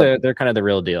 So they're kind of the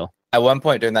real deal. At one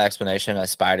point during the explanation, a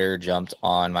spider jumped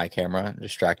on my camera and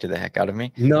distracted the heck out of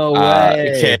me. No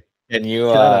way. Can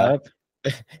you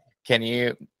can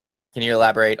you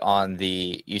elaborate on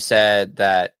you said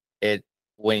that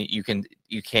when you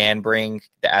can bring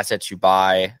the assets you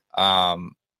buy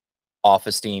off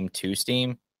of Steam to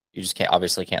Steam, you just can't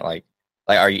like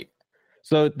are you?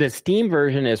 So the Steam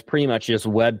version is pretty much just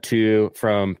Web 2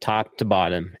 from top to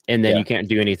bottom, and then you can't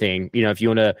do anything. If you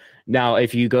want to now,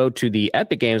 if you go to the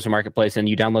Epic Games Marketplace and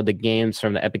you download the games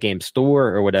from the Epic Games Store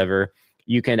or whatever,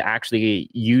 you can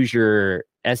actually use your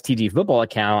STG Football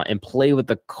account and play with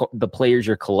the players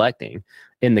you're collecting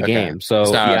in the game. So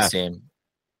it's not on Steam.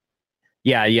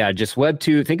 Yeah, just Web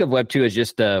 2. Think of Web 2 as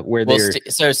just where they're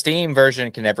so Steam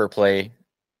version can never play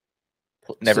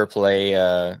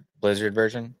Blizzard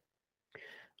version.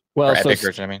 Well, Epic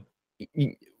version, I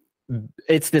mean,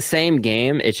 it's the same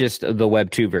game. It's just the Web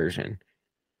 2 version.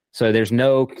 So there's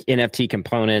no NFT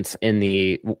components in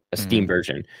the Steam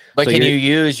version. But can you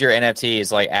use your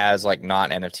NFTs as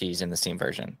non-NFTs in the Steam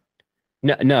version?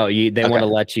 No. They want to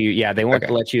let you. Yeah, they want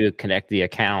to let you connect the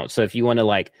account. So if you want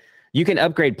to you can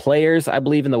upgrade players. I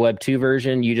believe in the Web 2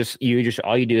 version, you just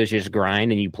all you do is just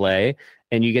grind and you play,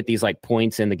 and you get these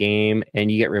points in the game, and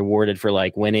you get rewarded for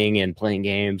winning and playing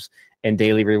games and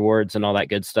daily rewards and all that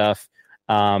good stuff.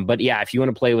 But yeah, if you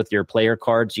want to play with your player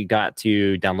cards, you got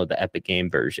to download the Epic Game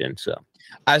version. So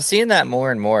I've seen that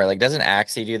more and more. Doesn't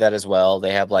Axie do that as well?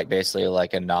 They have basically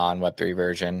a non-Web3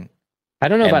 version. I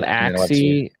don't know about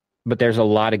Axie, but there's a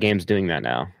lot of games doing that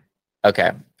now. Okay.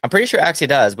 I'm pretty sure Axie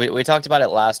does. We talked about it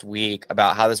last week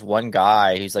about how this one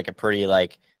guy, he's like a pretty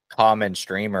like common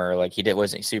streamer, like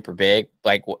wasn't super big,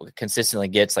 like consistently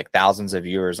gets like thousands of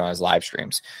viewers on his live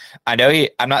streams.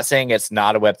 I'm not saying it's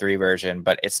not a Web3 version,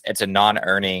 but it's a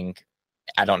non-earning.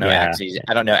 I don't know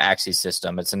Axie's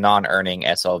system. It's a non-earning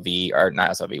SLV or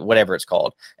not SLV, whatever it's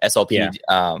called, SLP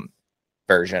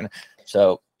version.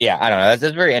 So yeah, I don't know.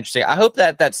 That's very interesting. I hope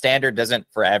that standard doesn't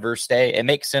forever stay. It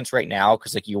makes sense right now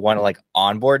because like you want to like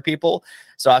onboard people.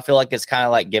 So I feel like it's kind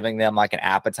of like giving them like an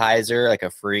appetizer, like a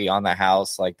free on the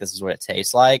house. Like this is what it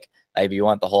tastes like. If you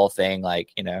want the whole thing,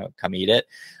 like, you know, come eat it.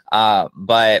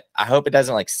 But I hope it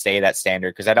doesn't like stay that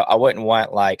standard because I wouldn't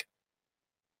want like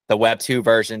the Web 2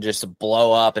 version just to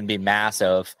blow up and be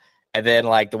massive. And then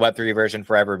like the Web 3 version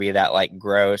forever be that like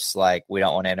gross, like we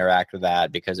don't want to interact with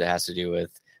that because it has to do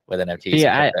with NFTs.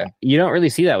 Yeah, you don't really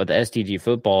see that with the STG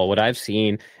football. What I've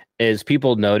seen is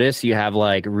people notice you have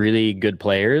like really good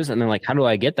players and they're like, how do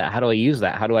I get that? How do I use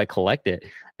that? How do I collect it?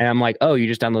 And I'm like, oh, you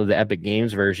just download the Epic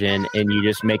Games version and you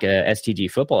just make a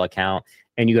STG football account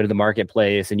and you go to the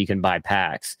marketplace and you can buy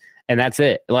packs. And that's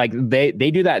it. Like they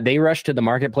do that. They rush to the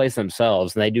marketplace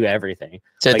themselves and they do everything.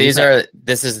 So like,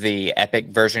 this is the Epic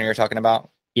version you're talking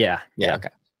about? Yeah. Okay.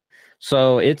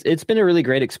 So it's been a really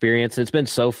great experience. It's been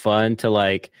so fun to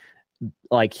like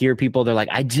hear people. They're like,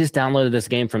 I just downloaded this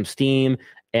game from Steam,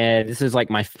 and this is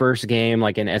like my first game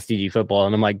like in STG football.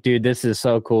 And I'm like, dude, this is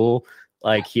so cool.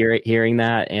 Like hearing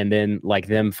that, and then like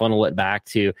them funnel it back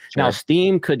to now.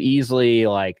 Steam could easily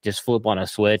like just flip on a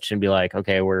switch and be like,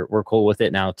 okay, we're cool with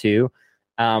it now too.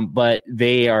 But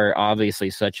they are obviously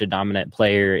such a dominant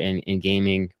player in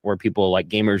gaming, where people like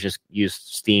gamers just use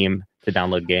Steam to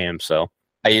download games. So.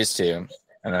 I used to,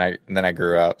 and then I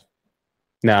grew up.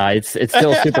 No, it's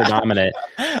still super dominant.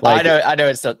 Like, I know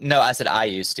it's still. No, I said I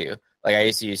used to. Like I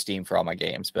used to use Steam for all my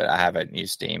games, but I haven't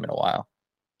used Steam in a while.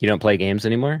 You don't play games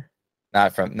anymore?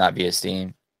 Not via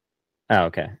Steam. Oh,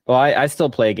 okay. Well, I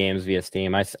still play games via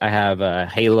Steam. I have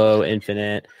Halo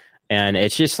Infinite, and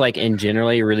it's just like in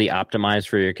generally really optimized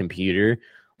for your computer.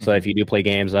 So if you do play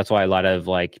games, that's why a lot of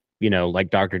like, you know,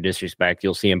 like Dr. Disrespect,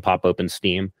 you'll see him pop open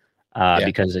Steam.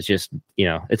 Because it's just, you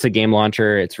know, it's a game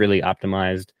launcher. It's really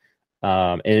optimized,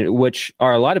 and which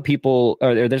are a lot of people.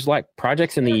 There's like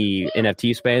projects in the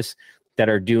NFT space that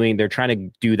they're trying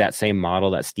to do that same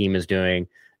model that Steam is doing,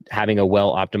 having a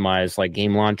well optimized like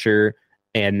game launcher,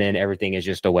 and then everything is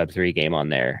just a Web3 game on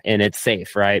there, and it's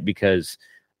safe, right? Because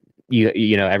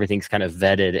you know everything's kind of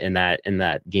vetted in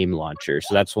that game launcher.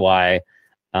 So that's why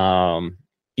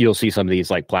you'll see some of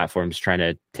these like platforms trying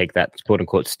to take that quote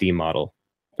unquote Steam model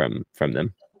from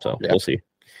them. So we'll see.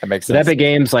 That makes sense. With Epic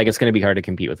Games, like it's going to be hard to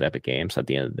compete with Epic Games at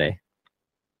the end of the day.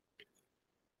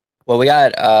 Well, we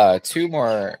got two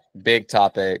more big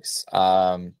topics.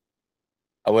 I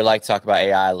would like to talk about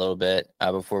AI a little bit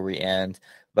before we end.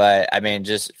 But I mean,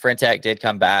 just FinTech did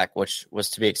come back, which was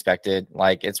to be expected.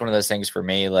 Like it's one of those things for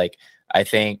me. Like I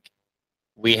think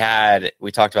we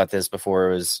talked about this before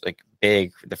it was like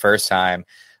big the first time.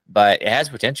 But it has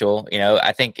potential. You know,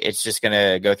 I think it's just going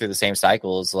to go through the same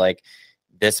cycles. Like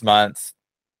this month,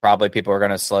 probably people are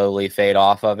going to slowly fade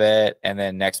off of it. And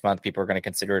then next month, people are going to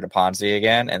consider it a Ponzi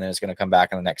again. And then it's going to come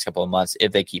back in the next couple of months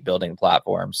if they keep building the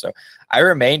platform. So I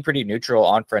remain pretty neutral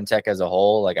on FinTech as a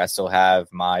whole. Like I still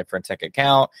have my FinTech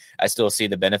account. I still see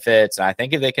the benefits. And I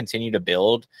think if they continue to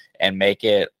build and make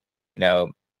it, you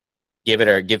know,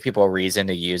 give people a reason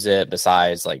to use it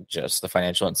besides like just the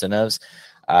financial incentives,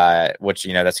 which,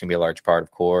 you know, that's going to be a large part,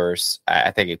 of course. I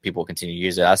think if people continue to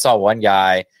use it. I saw one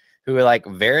guy who like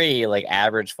very like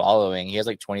average following. He has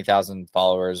like 20,000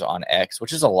 followers on X,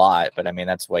 which is a lot, but I mean,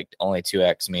 that's like only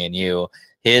 2X me and you.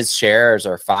 His shares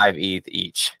are 5 ETH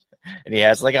each. And he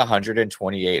has like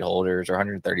 128 holders or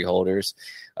 130 holders,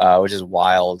 which is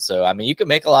wild. So, I mean, you can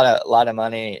make a lot of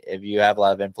money if you have a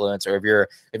lot of influence, or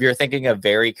if you're thinking of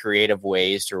very creative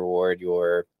ways to reward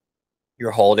your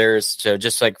holders. So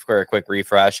just like for a quick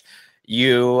refresh,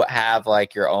 you have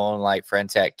like your own like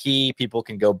FinTech key. People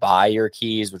can go buy your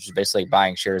keys, which is basically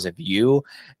buying shares of you.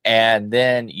 And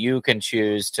then you can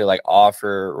choose to like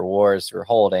offer rewards for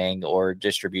holding or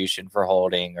distribution for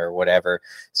holding or whatever.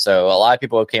 So a lot of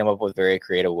people came up with very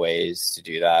creative ways to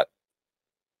do that.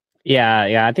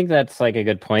 Yeah. I think that's like a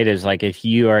good point, is like if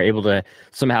you are able to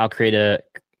somehow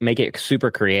make it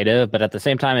super creative, but at the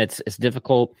same time, it's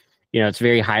difficult. You know, it's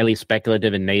very highly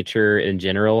speculative in nature in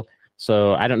general.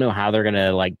 So I don't know how they're going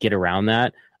to like get around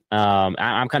that.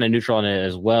 I'm kind of neutral on it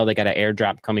as well. They got an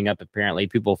airdrop coming up. Apparently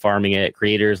people farming it,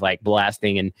 creators like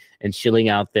blasting and shilling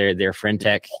out their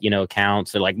FinTech, you know,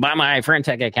 accounts. They're like, buy my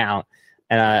FinTech account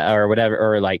or whatever,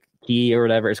 or like key or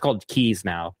whatever. It's called keys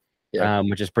now.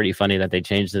 which is pretty funny that they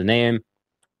changed the name.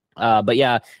 But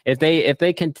yeah, if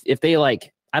they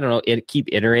like, I don't know, keep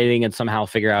iterating and somehow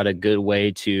figure out a good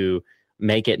way to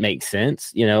make it make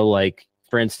sense, like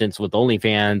for instance with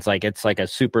OnlyFans, like it's like a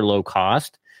super low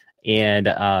cost, and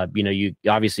you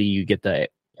obviously you get the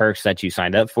perks that you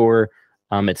signed up for.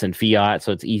 It's in fiat,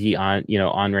 so it's easy on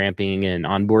ramping and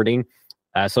onboarding.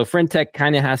 So FriendTech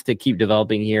kind of has to keep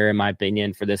developing here, in my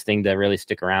opinion, for this thing to really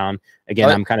stick around. Again,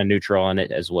 I'm kind of neutral on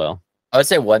it as well. I would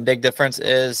say one big difference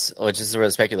is, which is where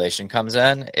the speculation comes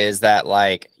in, is that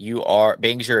like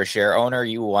being you're a share owner,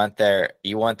 you want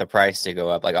the price to go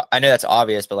up. Like I know that's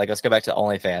obvious, but like let's go back to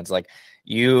OnlyFans. Like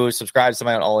you subscribe to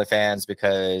somebody on OnlyFans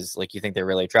because like you think they're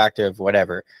really attractive,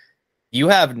 whatever. You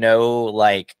have no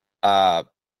like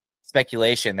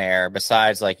speculation there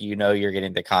besides like you're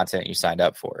getting the content you signed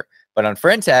up for. But on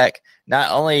FriendTech,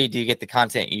 not only do you get the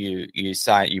content you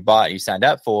signed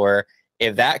up for,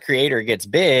 if that creator gets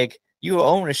big, you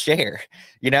own a share,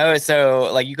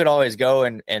 so like you could always go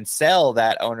and sell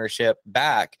that ownership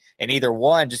back, and either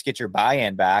one, just get your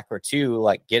buy-in back, or two,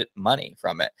 like get money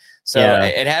from it. So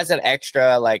it has an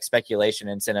extra like speculation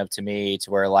incentive to me, to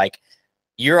where like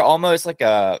you're almost like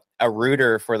a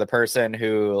rooter for the person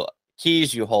who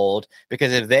keys you hold,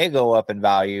 because if they go up in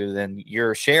value, then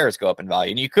your shares go up in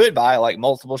value, and you could buy like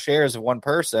multiple shares of one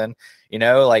person,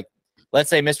 like let's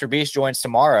say Mr. Beast joins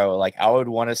tomorrow. Like I would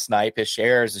want to snipe his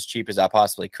shares as cheap as I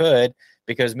possibly could,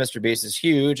 because Mr. Beast is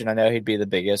huge and I know he'd be the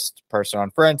biggest person on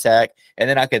FriendTech. And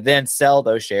then I could then sell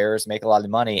those shares, make a lot of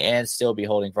money, and still be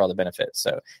holding for all the benefits.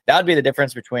 So that would be the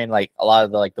difference between like a lot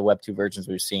of the Web 2 versions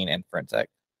we've seen in FriendTech.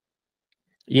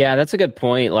 Yeah, that's a good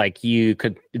point. Like you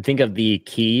could think of the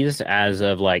keys as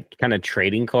of like kind of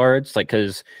trading cards, like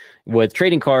because with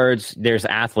trading cards, there's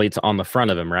athletes on the front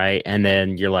of them, right? And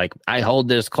then you're like, I hold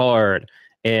this card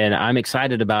and I'm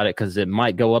excited about it because it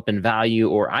might go up in value,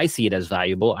 or I see it as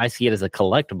valuable. I see it as a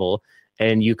collectible.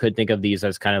 And you could think of these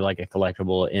as kind of like a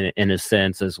collectible in a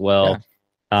sense as well.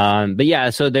 Yeah. But yeah,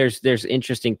 so there's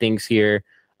interesting things here.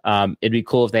 It'd be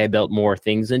cool if they had built more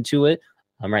things into it.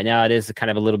 Right now, it is kind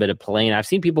of a little bit of plain. I've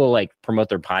seen people like promote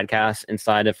their podcasts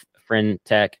inside of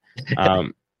FriendTech.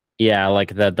 Yeah,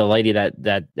 like the lady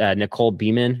that Nicole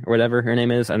Beeman or whatever her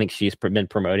name is. I think she's been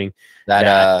promoting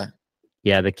that.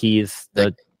 Yeah, the keys,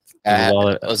 the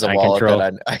wallet. It was a wallet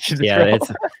that I control.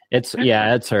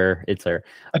 Yeah, it's her.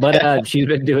 But she's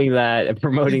been doing that and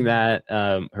promoting that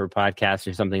her podcast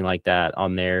or something like that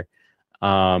on there.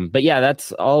 But yeah,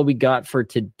 that's all we got for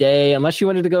today. Unless you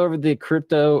wanted to go over the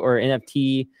crypto or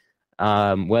NFT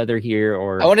weather here,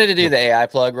 or I wanted to do the AI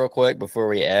plug real quick before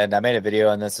we end. I made a video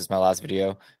on this. This is my last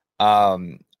video.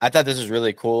 I thought this was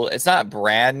really cool. It's not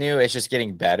brand new. It's just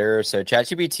getting better. So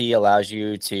ChatGPT allows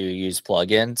you to use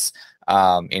plugins.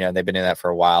 They've been doing that for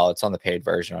a while. It's on the paid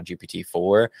version on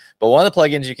GPT-4. But one of the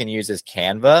plugins you can use is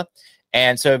Canva.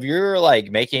 And so if you're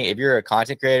a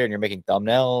content creator and you're making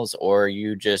thumbnails, or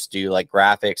you just do like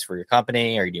graphics for your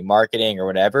company, or you do marketing or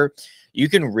whatever, you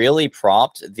can really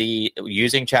prompt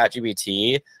using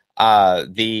ChatGPT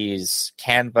these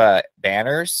Canva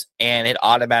banners, and it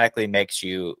automatically makes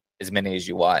you as many as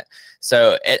you want.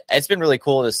 So it's been really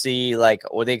cool to see. Like,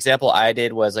 well, the example I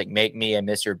did was like, make me a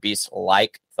Mr. Beast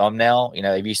like thumbnail.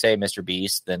 If you say Mr.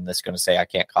 Beast, then it's going to say I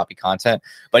can't copy content,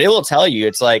 but it will tell you,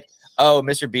 it's like, oh,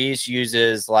 Mr. Beast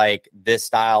uses like this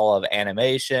style of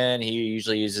animation. He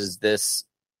usually uses this,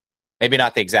 maybe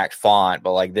not the exact font,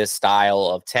 but like this style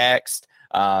of text,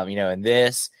 and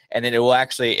this. And then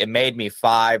it made me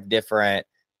 5 different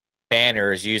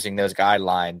banners using those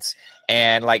guidelines.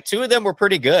 And like 2 of them were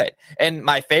pretty good. And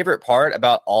my favorite part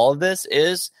about all of this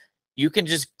is you can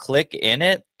just click in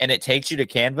it and it takes you to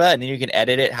Canva, and then you can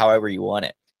edit it however you want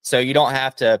it. So you don't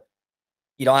have to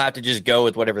just go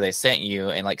with whatever they sent you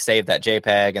and like save that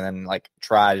JPEG and then like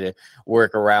try to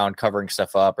work around covering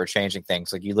stuff up or changing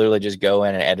things. Like you literally just go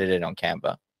in and edit it on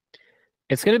Canva.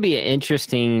 It's going to be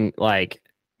interesting. Like,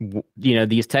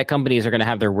 these tech companies are going to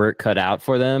have their work cut out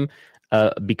for them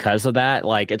because of that.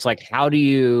 Like, it's like, how do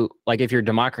you, like, if you're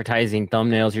democratizing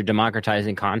thumbnails, you're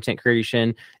democratizing content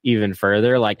creation even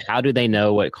further. Like, how do they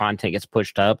know what content gets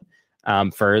pushed up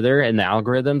further in the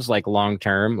algorithms, like long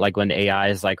term, like when AI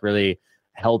is like really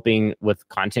helping with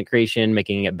content creation,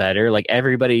 making it better? Like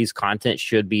everybody's content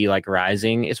should be like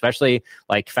rising, especially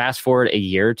like fast forward a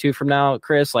year or 2 from now,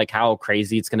 Chris, like how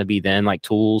crazy it's going to be then, like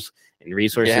tools and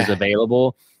resources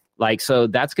available. Like, so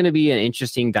that's going to be an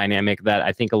interesting dynamic that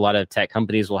I think a lot of tech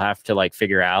companies will have to like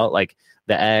figure out, like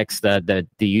the X, the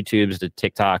YouTubes, the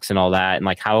TikToks and all that. And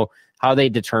like how they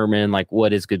determine like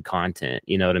what is good content,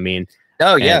 you know what I mean?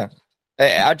 Oh, yeah.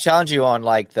 I'd challenge you on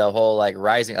like the whole like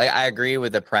rising. Like I agree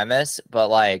with the premise, but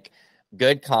like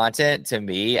good content to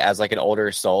me as like an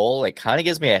older soul, like kind of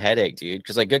gives me a headache, dude.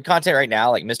 Because like good content right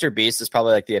now, like Mr. Beast is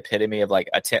probably like the epitome of like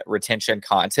retention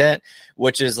content,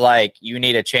 which is like you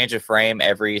need a change of frame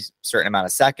every certain amount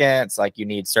of seconds, like you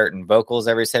need certain vocals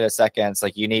every set of seconds,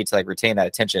 like you need to like retain that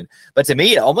attention. But to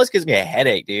me, it almost gives me a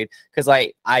headache, dude, because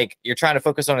like you're trying to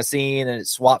focus on a scene and it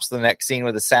swaps to the next scene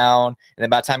with a sound, and then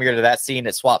by the time you're to that scene,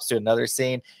 it swaps to another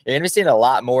scene. You're going to see a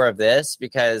lot more of this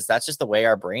because that's just the way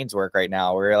our brains work right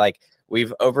now. We're like,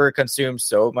 we've overconsumed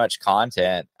so much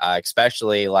content,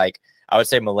 especially like I would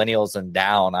say millennials and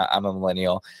down. I'm a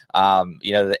millennial, and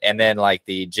then like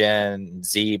the Gen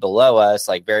Z below us,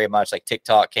 like very much like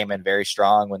TikTok came in very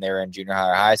strong when they were in junior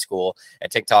high or high school. And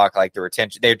TikTok, like the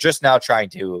retention, they're just now trying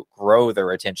to grow the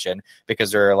retention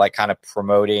because they're like kind of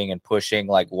promoting and pushing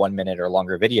like 1 minute or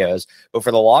longer videos. But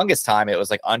for the longest time, it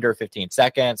was like under 15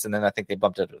 seconds. And then I think they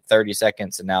bumped it to 30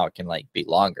 seconds and now it can like be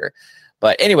longer.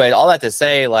 But anyway, all that to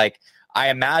say, like, I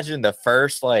imagine the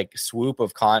first like swoop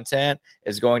of content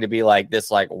is going to be like this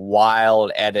like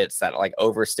wild edits that like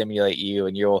overstimulate you,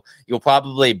 and you'll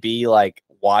probably be like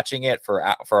watching it for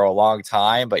a long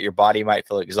time, but your body might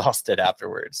feel exhausted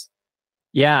afterwards.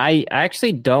 Yeah, I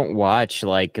actually don't watch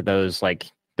like those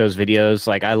videos.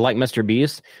 Like I like Mr.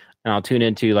 Beast, and I'll tune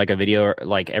into like a video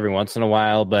like every once in a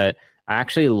while, but I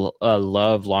actually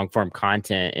love long form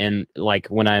content. And like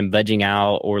when I'm vegging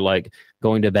out or like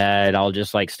going to bed, I'll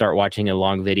just like start watching a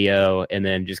long video and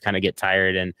then just kind of get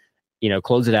tired and,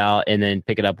 close it out and then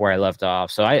pick it up where I left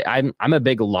off. So I'm a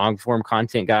big long form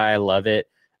content guy. I love it.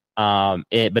 But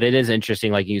it is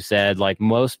interesting. Like you said, like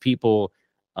most people,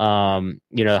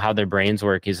 how their brains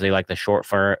work is they like the short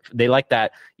form. They like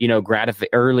that, they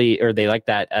like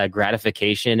that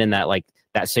gratification and that like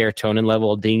that serotonin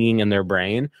level dinging in their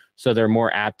brain. So they're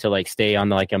more apt to like stay on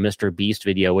like a Mr. Beast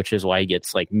video, which is why he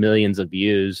gets like millions of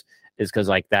views, is because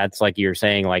like that's like you're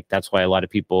saying, like that's why a lot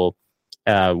of people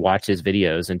watch his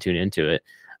videos and tune into it.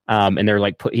 And they're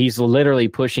like, he's literally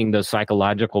pushing those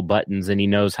psychological buttons, and he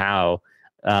knows how,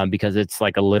 because it's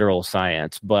like a literal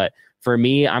science. But for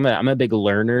me, I'm a big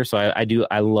learner, so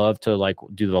I love to like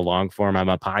do the long form. I'm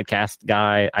a podcast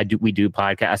guy. We do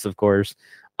podcasts, of course.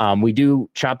 We do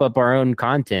chop up our own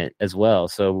content as well,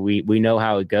 so we know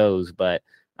how it goes. But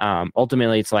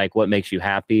ultimately, it's like what makes you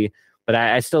happy. But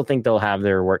I still think they'll have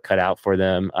their work cut out for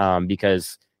them,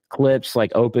 because clips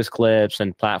like Opus Clips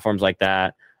and platforms like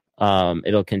that,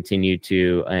 it'll continue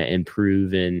to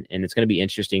improve, and it's going to be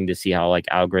interesting to see how like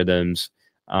algorithms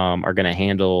are going to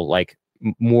handle like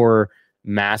more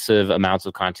massive amounts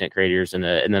of content creators in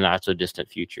the not so distant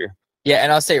future. Yeah,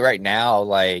 and I'll say right now,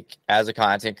 like as a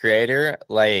content creator,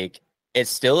 like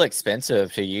it's still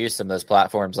expensive to use some of those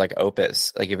platforms like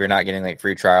Opus. Like if you're not getting like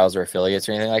free trials or affiliates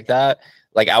or anything like that,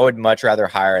 like I would much rather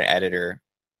hire an editor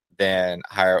than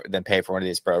pay for one of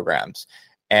these programs.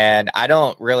 And I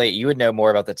don't really, you would know more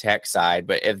about the tech side,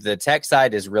 but if the tech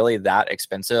side is really that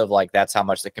expensive, like that's how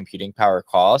much the computing power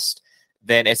costs,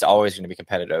 then it's always going to be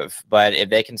competitive. But if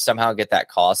they can somehow get that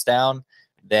cost down,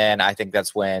 then I think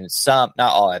that's when not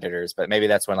all editors, but maybe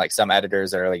that's when like some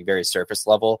editors that are like very surface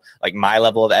level, like my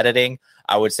level of editing,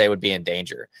 I would say would be in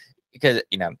danger. Because,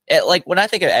 like when I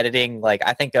think of editing, like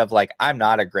I think of like, I'm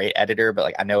not a great editor, but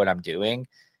like I know what I'm doing.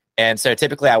 And so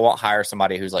typically I won't hire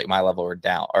somebody who's like my level or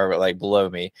down or like below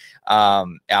me. I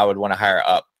would want to hire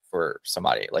up for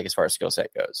somebody like as far as skill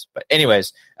set goes. But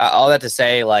anyways, all that to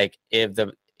say, like if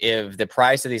the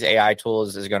price of these AI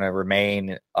tools is going to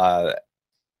remain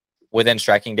within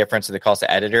striking difference of the cost of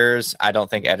editors, I don't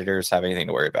think editors have anything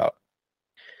to worry about.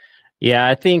 Yeah,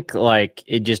 I think like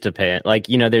it just depends. Like,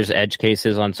 there's edge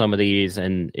cases on some of these,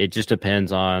 and it just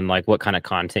depends on like what kind of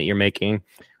content you're making.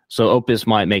 So Opus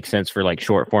might make sense for like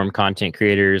short form content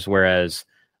creators, whereas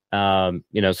some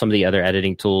of the other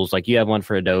editing tools, like you have one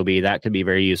for Adobe, that could be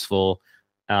very useful,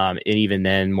 and even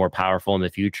then more powerful in the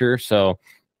future. So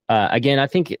again, I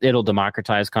think it'll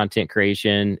democratize content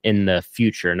creation in the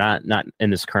future, not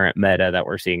in this current meta that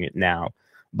we're seeing it now.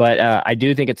 But I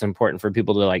do think it's important for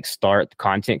people to like start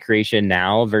content creation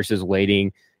now versus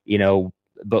waiting,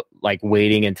 but like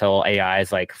waiting until AI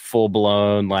is like full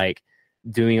blown, like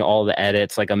doing all the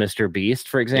edits, like a Mr. Beast,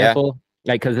 for example.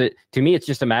 Yeah. Like, because to me, it's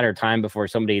just a matter of time before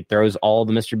somebody throws all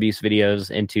the Mr. Beast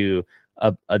videos into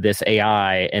this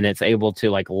AI, and it's able to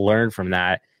like learn from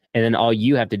that. And then all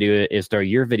you have to do is throw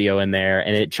your video in there,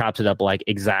 and it chops it up like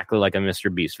exactly like a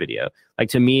Mr. Beast video. Like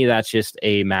to me, that's just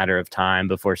a matter of time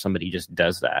before somebody just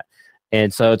does that.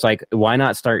 And so it's like, why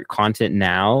not start content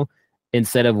now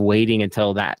instead of waiting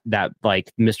until that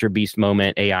like Mr. Beast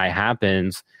moment AI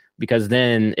happens? Because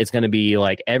then it's going to be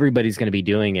like everybody's going to be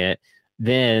doing it.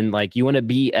 Then like you want to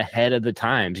be ahead of the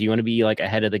times. You want to be like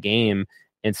ahead of the game.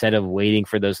 instead of waiting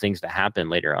for those things to happen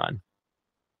later on.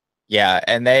 Yeah,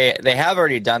 and they have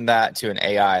already done that to an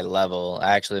AI level.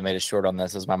 I actually made a short on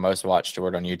this as my most watched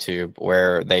short on YouTube,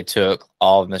 where they took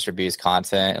all of Mr. Beast's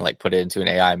content and like put it into an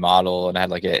AI model and had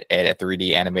like a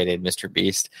 3D animated Mr.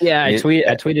 Beast. Yeah, I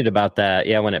tweeted about that.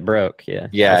 Yeah, when it broke. Yeah,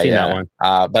 I've seen that one.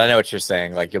 But I know what you're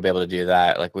saying. Like you'll be able to do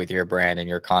that like with your brand and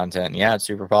your content. Yeah, it's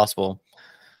super possible.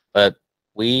 But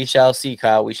we shall see,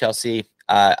 Kyle. We shall see.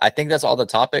 I think that's all the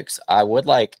topics I would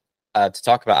like to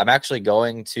talk about. I'm actually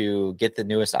going to get the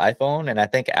newest iPhone, and I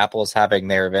think Apple is having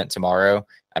their event tomorrow.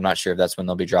 I'm not sure if that's when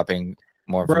they'll be dropping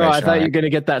more information. Bro, I thought you were going to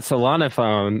get that Solana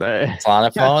phone.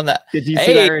 Solana phone? Did you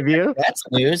see that review? That's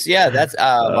news. Yeah, that's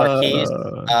Marquise.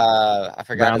 I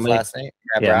forgot Brownlee. His last name.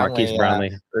 Yeah, Marquise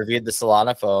Brownlee. Reviewed the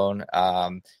Solana phone.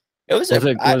 Was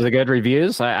it good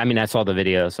reviews? I mean, I saw the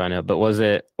video, so I know. But was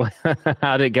it?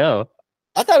 How did it go?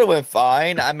 I thought it went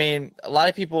fine. I mean, a lot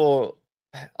of people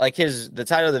like the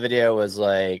title of the video was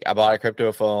like, I bought a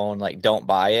crypto phone, like don't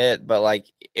buy it. But like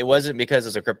it wasn't because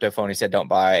it's a crypto phone he said don't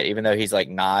buy it, even though he's like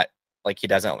not like he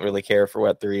doesn't really care for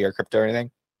Web3 or crypto or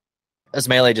anything. It's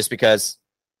mainly just because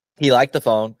he liked the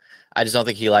phone. I just don't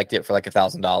think he liked it for like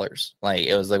 $1,000. Like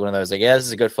it was like one of those like, yeah, this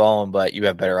is a good phone, but you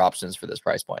have better options for this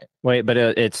price point. Wait, but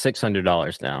it's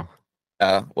 $600 now.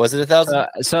 Was it $1,000?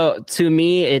 So to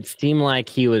me, it seemed like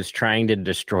he was trying to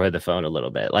destroy the phone a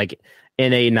little bit, like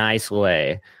in a nice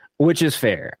way, which is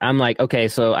fair. I'm like, okay,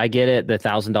 so I get it, the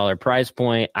 $1,000 price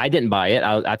point. I didn't buy it.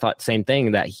 I thought the same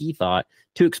thing that he thought,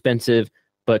 too expensive,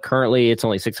 but currently it's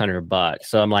only $600.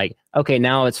 So I'm like, okay,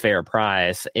 now it's fair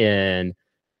price. And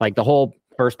like the whole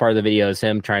first part of the video is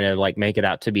him trying to like make it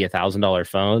out to be $1,000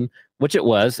 phone, which it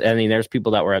was. I mean, there's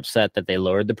people that were upset that they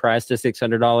lowered the price to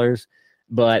 $600.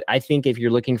 But I think if you're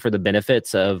looking for the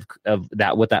benefits of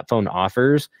that, what that phone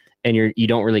offers, and you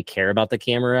don't really care about the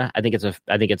camera, I think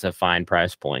it's a fine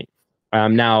price point.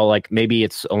 Now, like maybe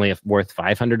it's only worth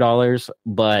 $500,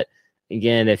 but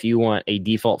again, if you want a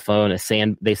default phone,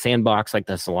 they sandbox like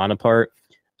the Solana part,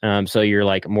 so you're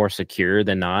like more secure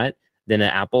than an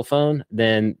Apple phone,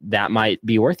 then that might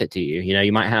be worth it to you. You know,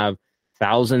 you might have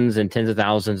thousands and tens of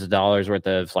thousands of dollars worth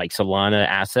of like Solana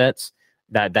assets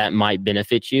that might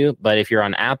benefit you. But if you're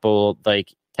on Apple,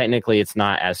 like technically it's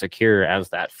not as secure as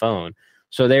that phone.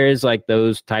 So there is like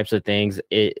those types of things.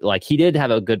 It like he did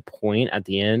have a good point at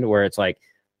the end where it's like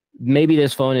maybe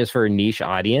this phone is for a niche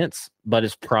audience, but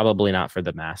it's probably not for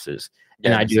the masses. Yeah,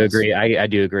 and I do agree. I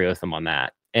do agree with him on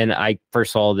that. And I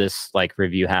first saw this like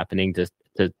review happening to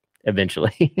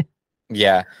eventually.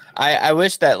 Yeah, I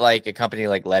wish that like a company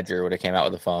like Ledger would have came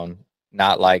out with a phone,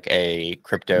 not like a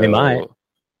crypto. They might.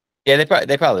 Yeah,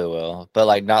 they probably will, but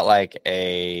like not like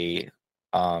a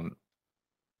not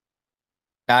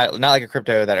like a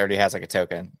crypto that already has like a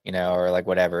token, you know, or like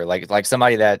whatever. Like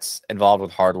somebody that's involved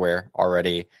with hardware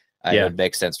already. It would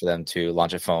make sense for them to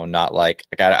launch a phone, not like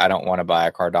I don't want to buy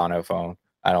a Cardano phone.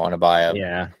 I don't want to buy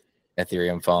a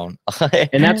Ethereum phone.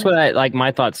 And that's what I like.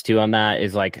 My thoughts too on that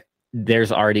is like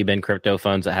there's already been crypto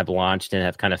phones that have launched and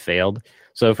have kind of failed.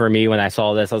 So for me, when I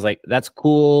saw this, I was like, that's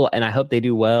cool, and I hope they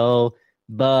do well.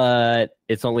 But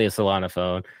it's only a Solana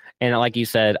phone. And like you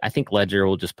said, I think Ledger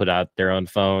will just put out their own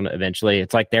phone eventually.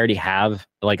 It's like they already have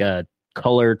like a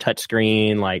color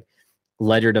touchscreen, like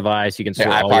Ledger device. You can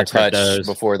store all your cryptos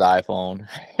before the iPhone.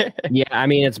 Yeah, I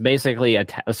mean, it's basically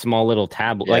a small little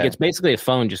tablet. Yeah. Like it's basically a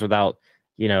phone just without,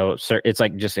 you know, it's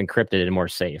like just encrypted and more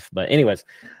safe. But anyways,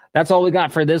 that's all we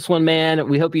got for this one, man.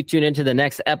 We hope you tune into the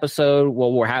next episode.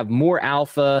 We'll have more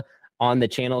alpha on the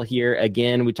channel here.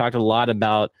 Again, we talked a lot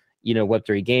about, you know,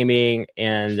 Web3 gaming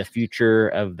and the future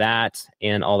of that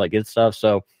and all that good stuff.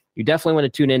 So you definitely want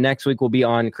to tune in next week. We'll be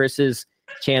on Chris's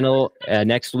channel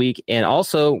next week. And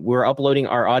also we're uploading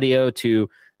our audio to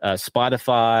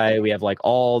Spotify. We have like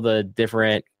all the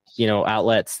different, you know,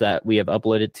 outlets that we have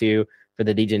uploaded to for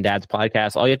the Degen Dads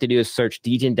podcast. All you have to do is search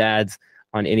Degen Dads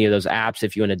on any of those apps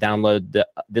if you want to download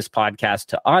this podcast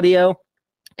to audio.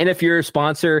 And if you're a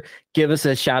sponsor, give us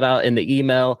a shout out in the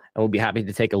email and we'll be happy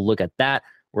to take a look at that.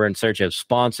 We're in search of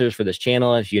sponsors for this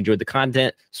channel. If you enjoyed the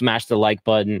content, smash the like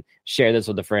button, share this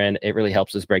with a friend. It really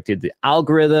helps us break through the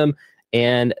algorithm.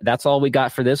 And that's all we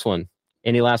got for this one.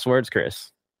 Any last words,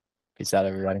 Chris? Peace out,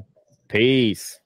 everybody. Peace.